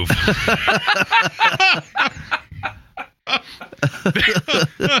Groove.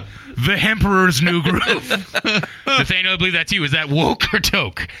 The Emperor's New Groove. Nathaniel, I believe that's you. Is that woke or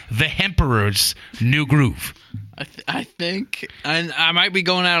toke? The Emperor's New Groove. I think I might be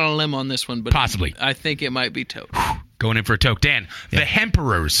going out on a limb on this one, but Possibly. I think it might be toke. Going in for a toke. Dan, the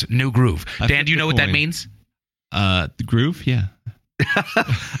Emperor's New Groove. I Dan, flipped do you know the what that coin. means? The groove. Yeah.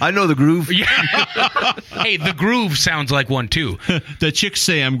 I know the groove. Yeah. Hey, the groove sounds like one too. The chicks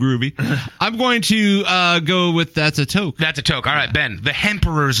say I'm groovy. I'm going to go with that's a toke. That's a toke. All right, Ben, the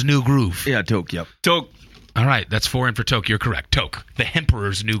Emperor's New Groove. Yeah, toke. Yep. Toke. All right, that's 4 in for toke. You're correct. Toke, the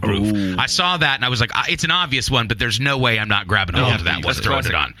Emperor's New Groove. Oh. I saw that and I was like, it's an obvious one, but there's no way I'm not grabbing a hold of that one, That's throwing it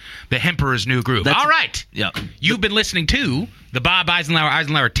classic. on. The Emperor's New Groove. That's- All right. Yeah. You've been listening to the Bob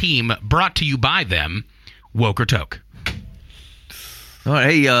Eisenhower team, brought to you by them, Woke or Toke. All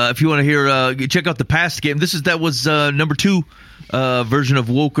right. Hey, if you want to hear, check out the past game. That was number 2 version of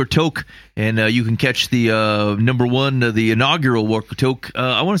Woke or Toke, and you can catch the number 1, the inaugural Woke or Toke.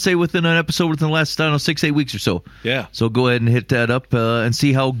 I want to say within an episode within the last 6-8 weeks or so. Yeah. So go ahead and hit that up and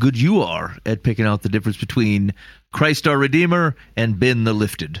see how good you are at picking out the difference between Christ our Redeemer and Ben the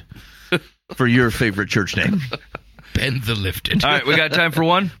Lifted for your favorite church name. Ben the Lifted. All right, we got time for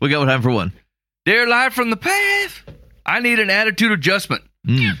one. We got time for one. Dear Live from the Path, I need an attitude adjustment.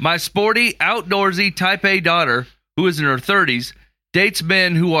 My sporty, outdoorsy type A daughter, who is in her 30s, dates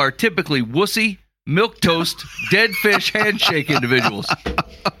men who are typically wussy, milquetoast, dead fish handshake individuals.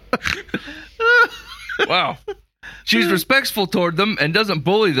 Wow. She's respectful toward them and doesn't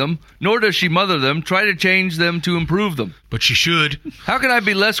bully them, nor does she mother them, try to change them to improve them. But she should. How can I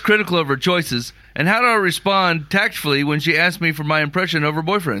be less critical of her choices, and how do I respond tactfully when she asks me for my impression of her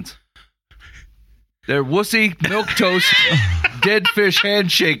boyfriends? They're wussy, milquetoast, dead fish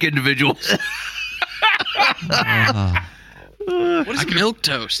handshake individuals. What is milk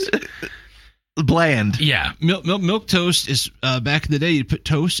toast? Bland. Yeah. Milk toast is back in the day. You put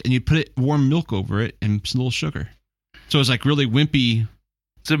toast and you put warm milk over it and some little sugar. So it's like really wimpy,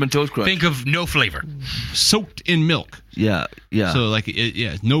 Cinnamon Toast Crunch. Think of no flavor. soaked in milk. Yeah. Yeah. So like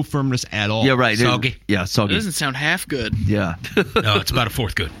no firmness at all. yeah. Right. Soggy. Yeah. It Soggy. doesn't sound half good. Yeah. No, it's about a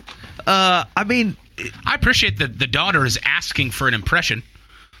 4th good. I mean, I appreciate that the daughter is asking for an impression.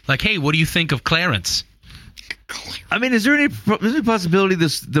 Like, hey, what do you think of Clarence? I mean, is there any possibility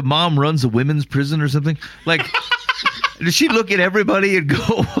the mom runs a women's prison or something? Like, does she look at everybody and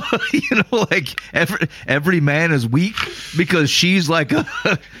go, like every man is weak because she's like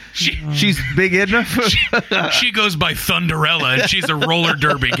she's big enough? She goes by Thunderella, and she's a roller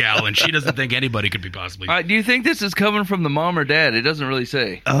derby gal, and she doesn't think anybody could be possibly. Do you think this is coming from the mom or dad? It doesn't really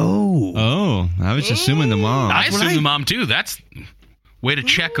say. Oh, I was assuming the mom. I assume the mom too. That's way to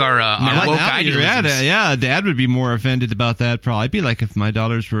check our woke idealisms. Yeah, Dad would be more offended about that. Probably, I'd be like, if my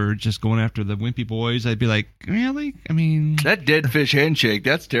daughters were just going after the wimpy boys, I'd be like, really? I mean, that dead fish handshake,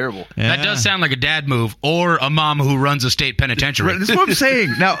 that's terrible. Yeah. That does sound like a dad move, or a mom who runs a state penitentiary. That's what I'm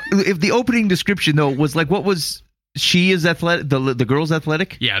saying. Now, if the opening description though was like, what was she is athletic? The girl's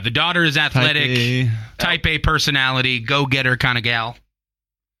athletic. Yeah, the daughter is athletic, type A personality, go getter kind of gal.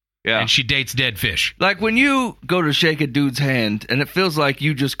 Yeah. And she dates dead fish. Like when you go to shake a dude's hand and it feels like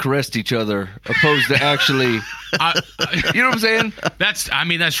you just caressed each other opposed to actually, you know what I'm saying?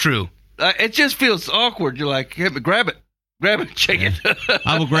 That's true. It just feels awkward. You're like, hey, grab it, shake it.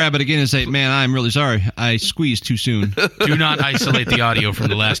 I will grab it again and say, man, I'm really sorry. I squeezed too soon. Do not isolate the audio from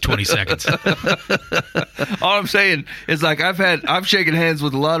the last 20 seconds. All I'm saying is like I've shaken hands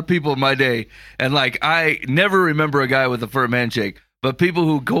with a lot of people in my day, and like I never remember a guy with a firm handshake. But people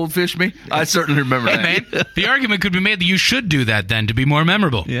who goldfish me, I certainly remember that. Hey, man, the argument could be made that you should do that then to be more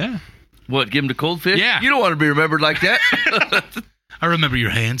memorable. Yeah. What, give him the cold fish? Yeah. You don't want to be remembered like that. I remember your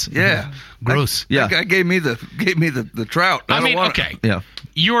hands. Yeah. Gross. That guy gave me the trout. I mean, okay. Yeah.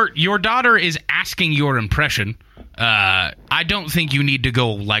 Your daughter is asking your impression. I don't think you need to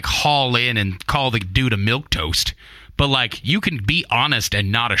go like haul in and call the dude a milquetoast. But like you can be honest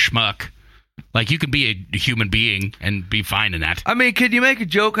and not a schmuck. Like, you can be a human being and be fine in that. I mean, can you make a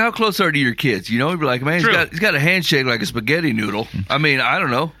joke? How close are you to your kids? You know, you'd be like, man, he's got a handshake like a spaghetti noodle. I mean, I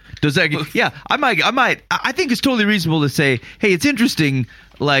don't know. Does that? Yeah, I think it's totally reasonable to say, hey, it's interesting.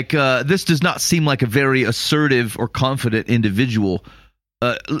 Like, this does not seem like a very assertive or confident individual.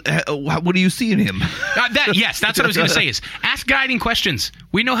 What do you see in him? Yes, that's what I was going to say. Is ask guiding questions.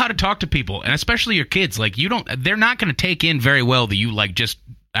 We know how to talk to people, and especially your kids. Like, they're not going to take in very well that you like just.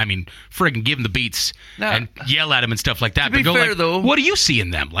 I mean, friggin' give them the beats and yell at them and stuff like that. To be but go fair, like, though, what do you see in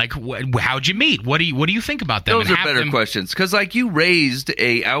them? Like, how'd you meet? What do you think about them? Those are better questions because, like, you raised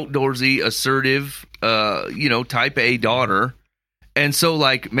a outdoorsy, assertive, type A daughter, and so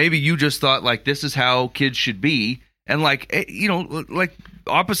like maybe you just thought like this is how kids should be, and like like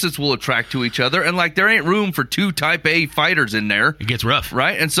opposites will attract to each other, and like there ain't room for two type A fighters in there. It gets rough,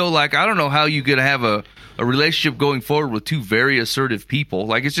 right? And so like I don't know how you gonna have a relationship going forward with two very assertive people.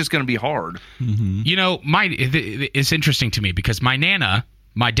 Like it's just going to be hard. Mm-hmm. You know, it's interesting to me because my Nana,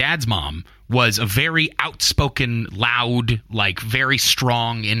 my dad's mom, was a very outspoken, loud, like very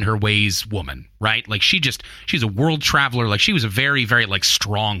strong in her ways woman, right? Like she's a world traveler. Like she was a very, very like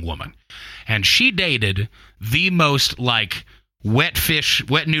strong woman. And she dated the most like wet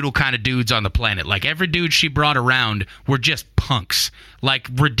noodle kind of dudes on the planet. Like every dude she brought around were just punks, like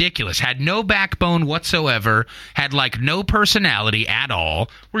ridiculous, had no backbone whatsoever, had like no personality at all,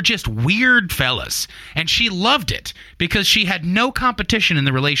 were just weird fellas. And she loved it because she had no competition in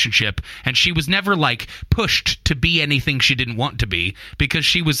the relationship, and she was never like pushed to be anything she didn't want to be because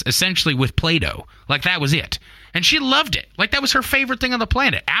she was essentially with Play-Doh. Like that was it. And she loved it. Like, that was her favorite thing on the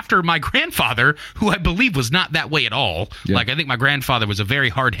planet. After my grandfather, who I believe was not that way at all. Yeah. Like, I think my grandfather was a very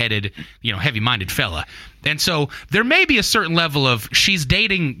hard-headed, heavy-minded fella. And so there may be a certain level of she's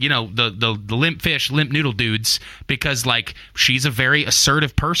dating, the limp fish, limp noodle dudes because, like, she's a very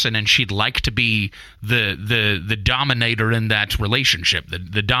assertive person and she'd like to be the dominator in that relationship,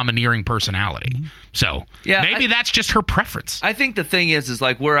 the domineering personality. Mm-hmm. So maybe that's just her preference. I think the thing is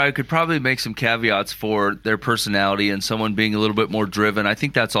like where I could probably make some caveats for their personality and someone being a little bit more driven. I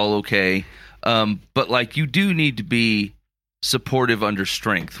think that's all okay. But, like, you do need to be supportive under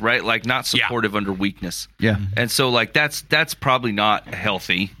strength, right? Like not supportive under weakness. Yeah. And so like that's probably not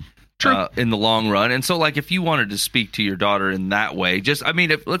healthy in the long run. And so like if you wanted to speak to your daughter in that way,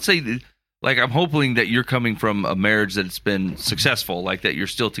 if let's say like I'm hoping that you're coming from a marriage that's been successful, like that you're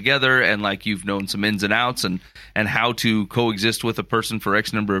still together and like you've known some ins and outs and how to coexist with a person for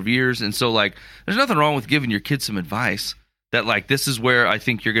X number of years. And so like there's nothing wrong with giving your kids some advice that like this is where I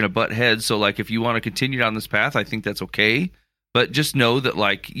think you're going to butt heads. So like if you want to continue down this path, I think that's okay. But just know that,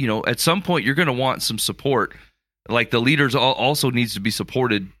 like, at some point you're going to want some support. Like the leaders also needs to be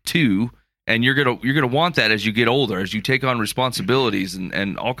supported too, and you're gonna want that as you get older, as you take on responsibilities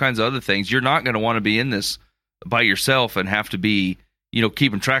and all kinds of other things. You're not going to want to be in this by yourself and have to be,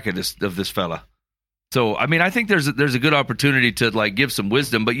 keeping track of this fella. So, I mean, I think there's a good opportunity to like give some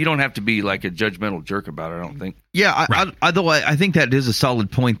wisdom, but you don't have to be like a judgmental jerk about it, I don't think. Yeah, Right. I think that is a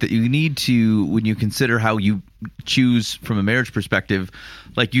solid point that you need to, when you consider how you choose from a marriage perspective,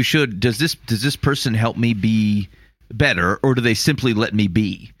 like you should, does this person help me be better, or do they simply let me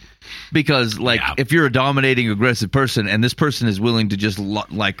be? Because if you're a dominating, aggressive person and this person is willing to just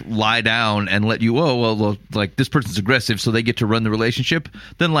lie down and let you, like this person's aggressive, so they get to run the relationship,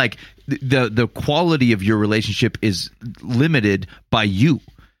 then like the quality of your relationship is limited by you,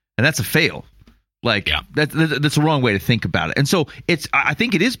 and that's a fail. Like that's the wrong way to think about it. And so I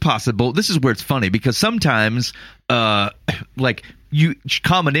think it is possible. This is where it's funny, because sometimes like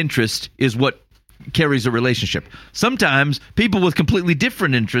common interest is what carries a relationship. Sometimes people with completely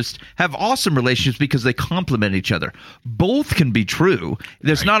different interests have awesome relationships because they complement each other. Both can be true.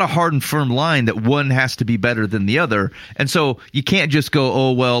 There's not a hard and firm line that one has to be better than the other. And so you can't just go,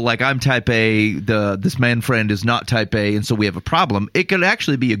 oh, well, like I'm type A, this man friend is not type A, and so we have a problem. It could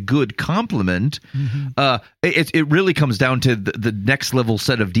actually be a good complement. It really comes down to the next level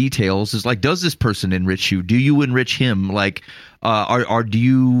set of details is like, does this person enrich you? Do you enrich him? Like, or do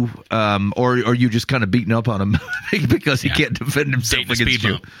you or are you just kind of beating up on him because he can't defend himself against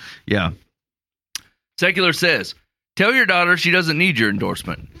you? Yeah. Secular says, tell your daughter she doesn't need your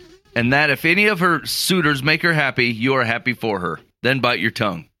endorsement, and that if any of her suitors make her happy, you are happy for her. Then bite your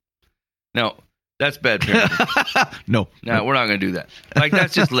tongue. No, that's bad parenting. No, we're not going to do that. Like,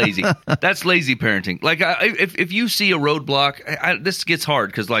 that's just lazy. That's lazy parenting. Like, if you see a roadblock, this gets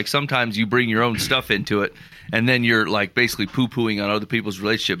hard because, like, sometimes you bring your own stuff into it, and then you're, like, basically poo-pooing on other people's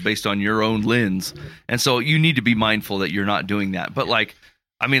relationship based on your own lens. And so you need to be mindful that you're not doing that. But, like,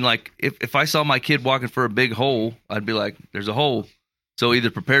 I mean, like, if I saw my kid walking for a big hole, I'd be like, there's a hole. So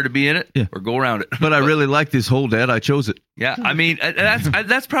either prepare to be in it or go around it. But I really like this hole, Dad. I chose it. Yeah, I mean,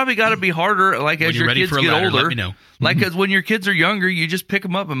 that's probably got to be harder. Like, when as you're your ready kids for a get ladder, older, let me know. like, because when your kids are younger, you just pick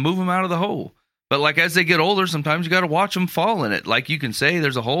them up and move them out of the hole. But like as they get older, sometimes you got to watch them fall in it. Like, you can say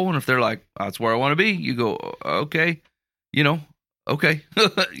there's a hole, and if they're like, that's where I want to be, you go, okay, okay,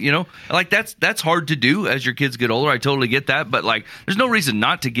 like that's hard to do as your kids get older. I totally get that, but like, there's no reason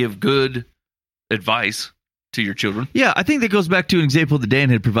not to give good advice to your children. Yeah, I think that goes back to an example that Dan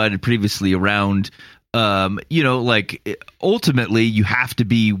had provided previously around, like ultimately you have to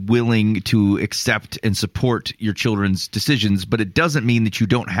be willing to accept and support your children's decisions, but it doesn't mean that you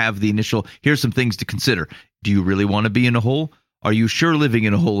don't have the initial, here's some things to consider. Do you really want to be in a hole? Are you sure living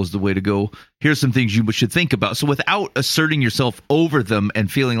in a hole is the way to go? Here's some things you should think about. So without asserting yourself over them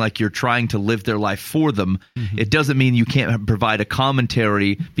and feeling like you're trying to live their life for them, it doesn't mean you can't provide a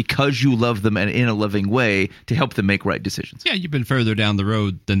commentary because you love them and in a loving way to help them make right decisions. Yeah, you've been further down the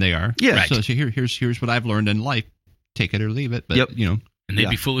road than they are. Yeah. Right. So here's what I've learned in life. Take it or leave it. But, And they'd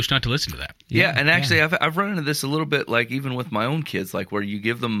be foolish not to listen to that. Yeah, and actually I've run into this a little bit, like even with my own kids, like where you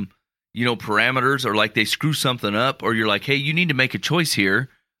give them parameters, or like they screw something up, or you're like, hey, you need to make a choice here.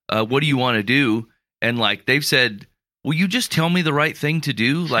 What do you want to do? And like they've said, will you just tell me the right thing to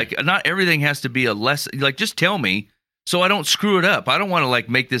do? Like, not everything has to be a lesson. Like, just tell me so I don't screw it up. I don't want to like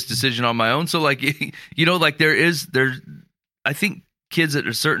make this decision on my own. So like, like I think kids at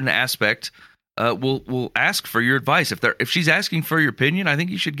a certain aspect will ask for your advice. If she's asking for your opinion, I think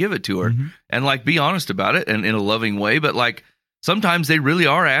you should give it to her and like be honest about it and in a loving way. But like, sometimes they really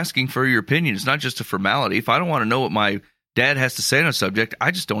are asking for your opinion. It's not just a formality. If I don't want to know what my dad has to say on a subject,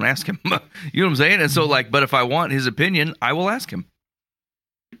 I just don't ask him. You know what I'm saying? And so like, but if I want his opinion, I will ask him.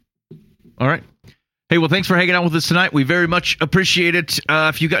 All right. Hey, well, thanks for hanging out with us tonight. We very much appreciate it.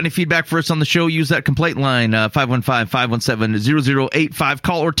 If you got any feedback for us on the show, use that complaint line, 515-517-0085.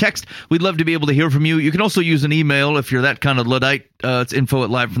 Call or text. We'd love to be able to hear from you. You can also use an email if you're that kind of Luddite. It's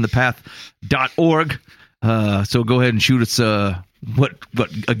info@livefromthepath.org. So go ahead and shoot us a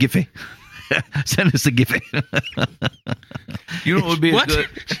Giphy. Send us a Giphy. You know what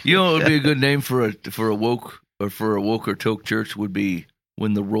would be a good name for a woke or toke church would be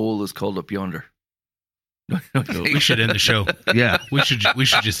When the Roll is Called Up Yonder. We should end the show. Yeah. We should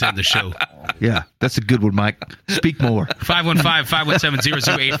just end the show. Yeah, that's a good one, Mike. Speak more.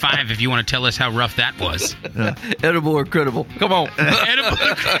 515-517-0085 if you want to tell us how rough that was. Edible or credible? Come on.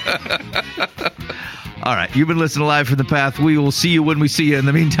 All right, you've been listening to Live from the Path. We will see you when we see you. In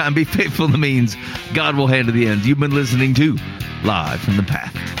the meantime, be faithful in the means. God will handle the ends. You've been listening to Live from the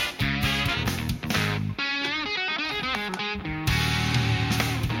Path.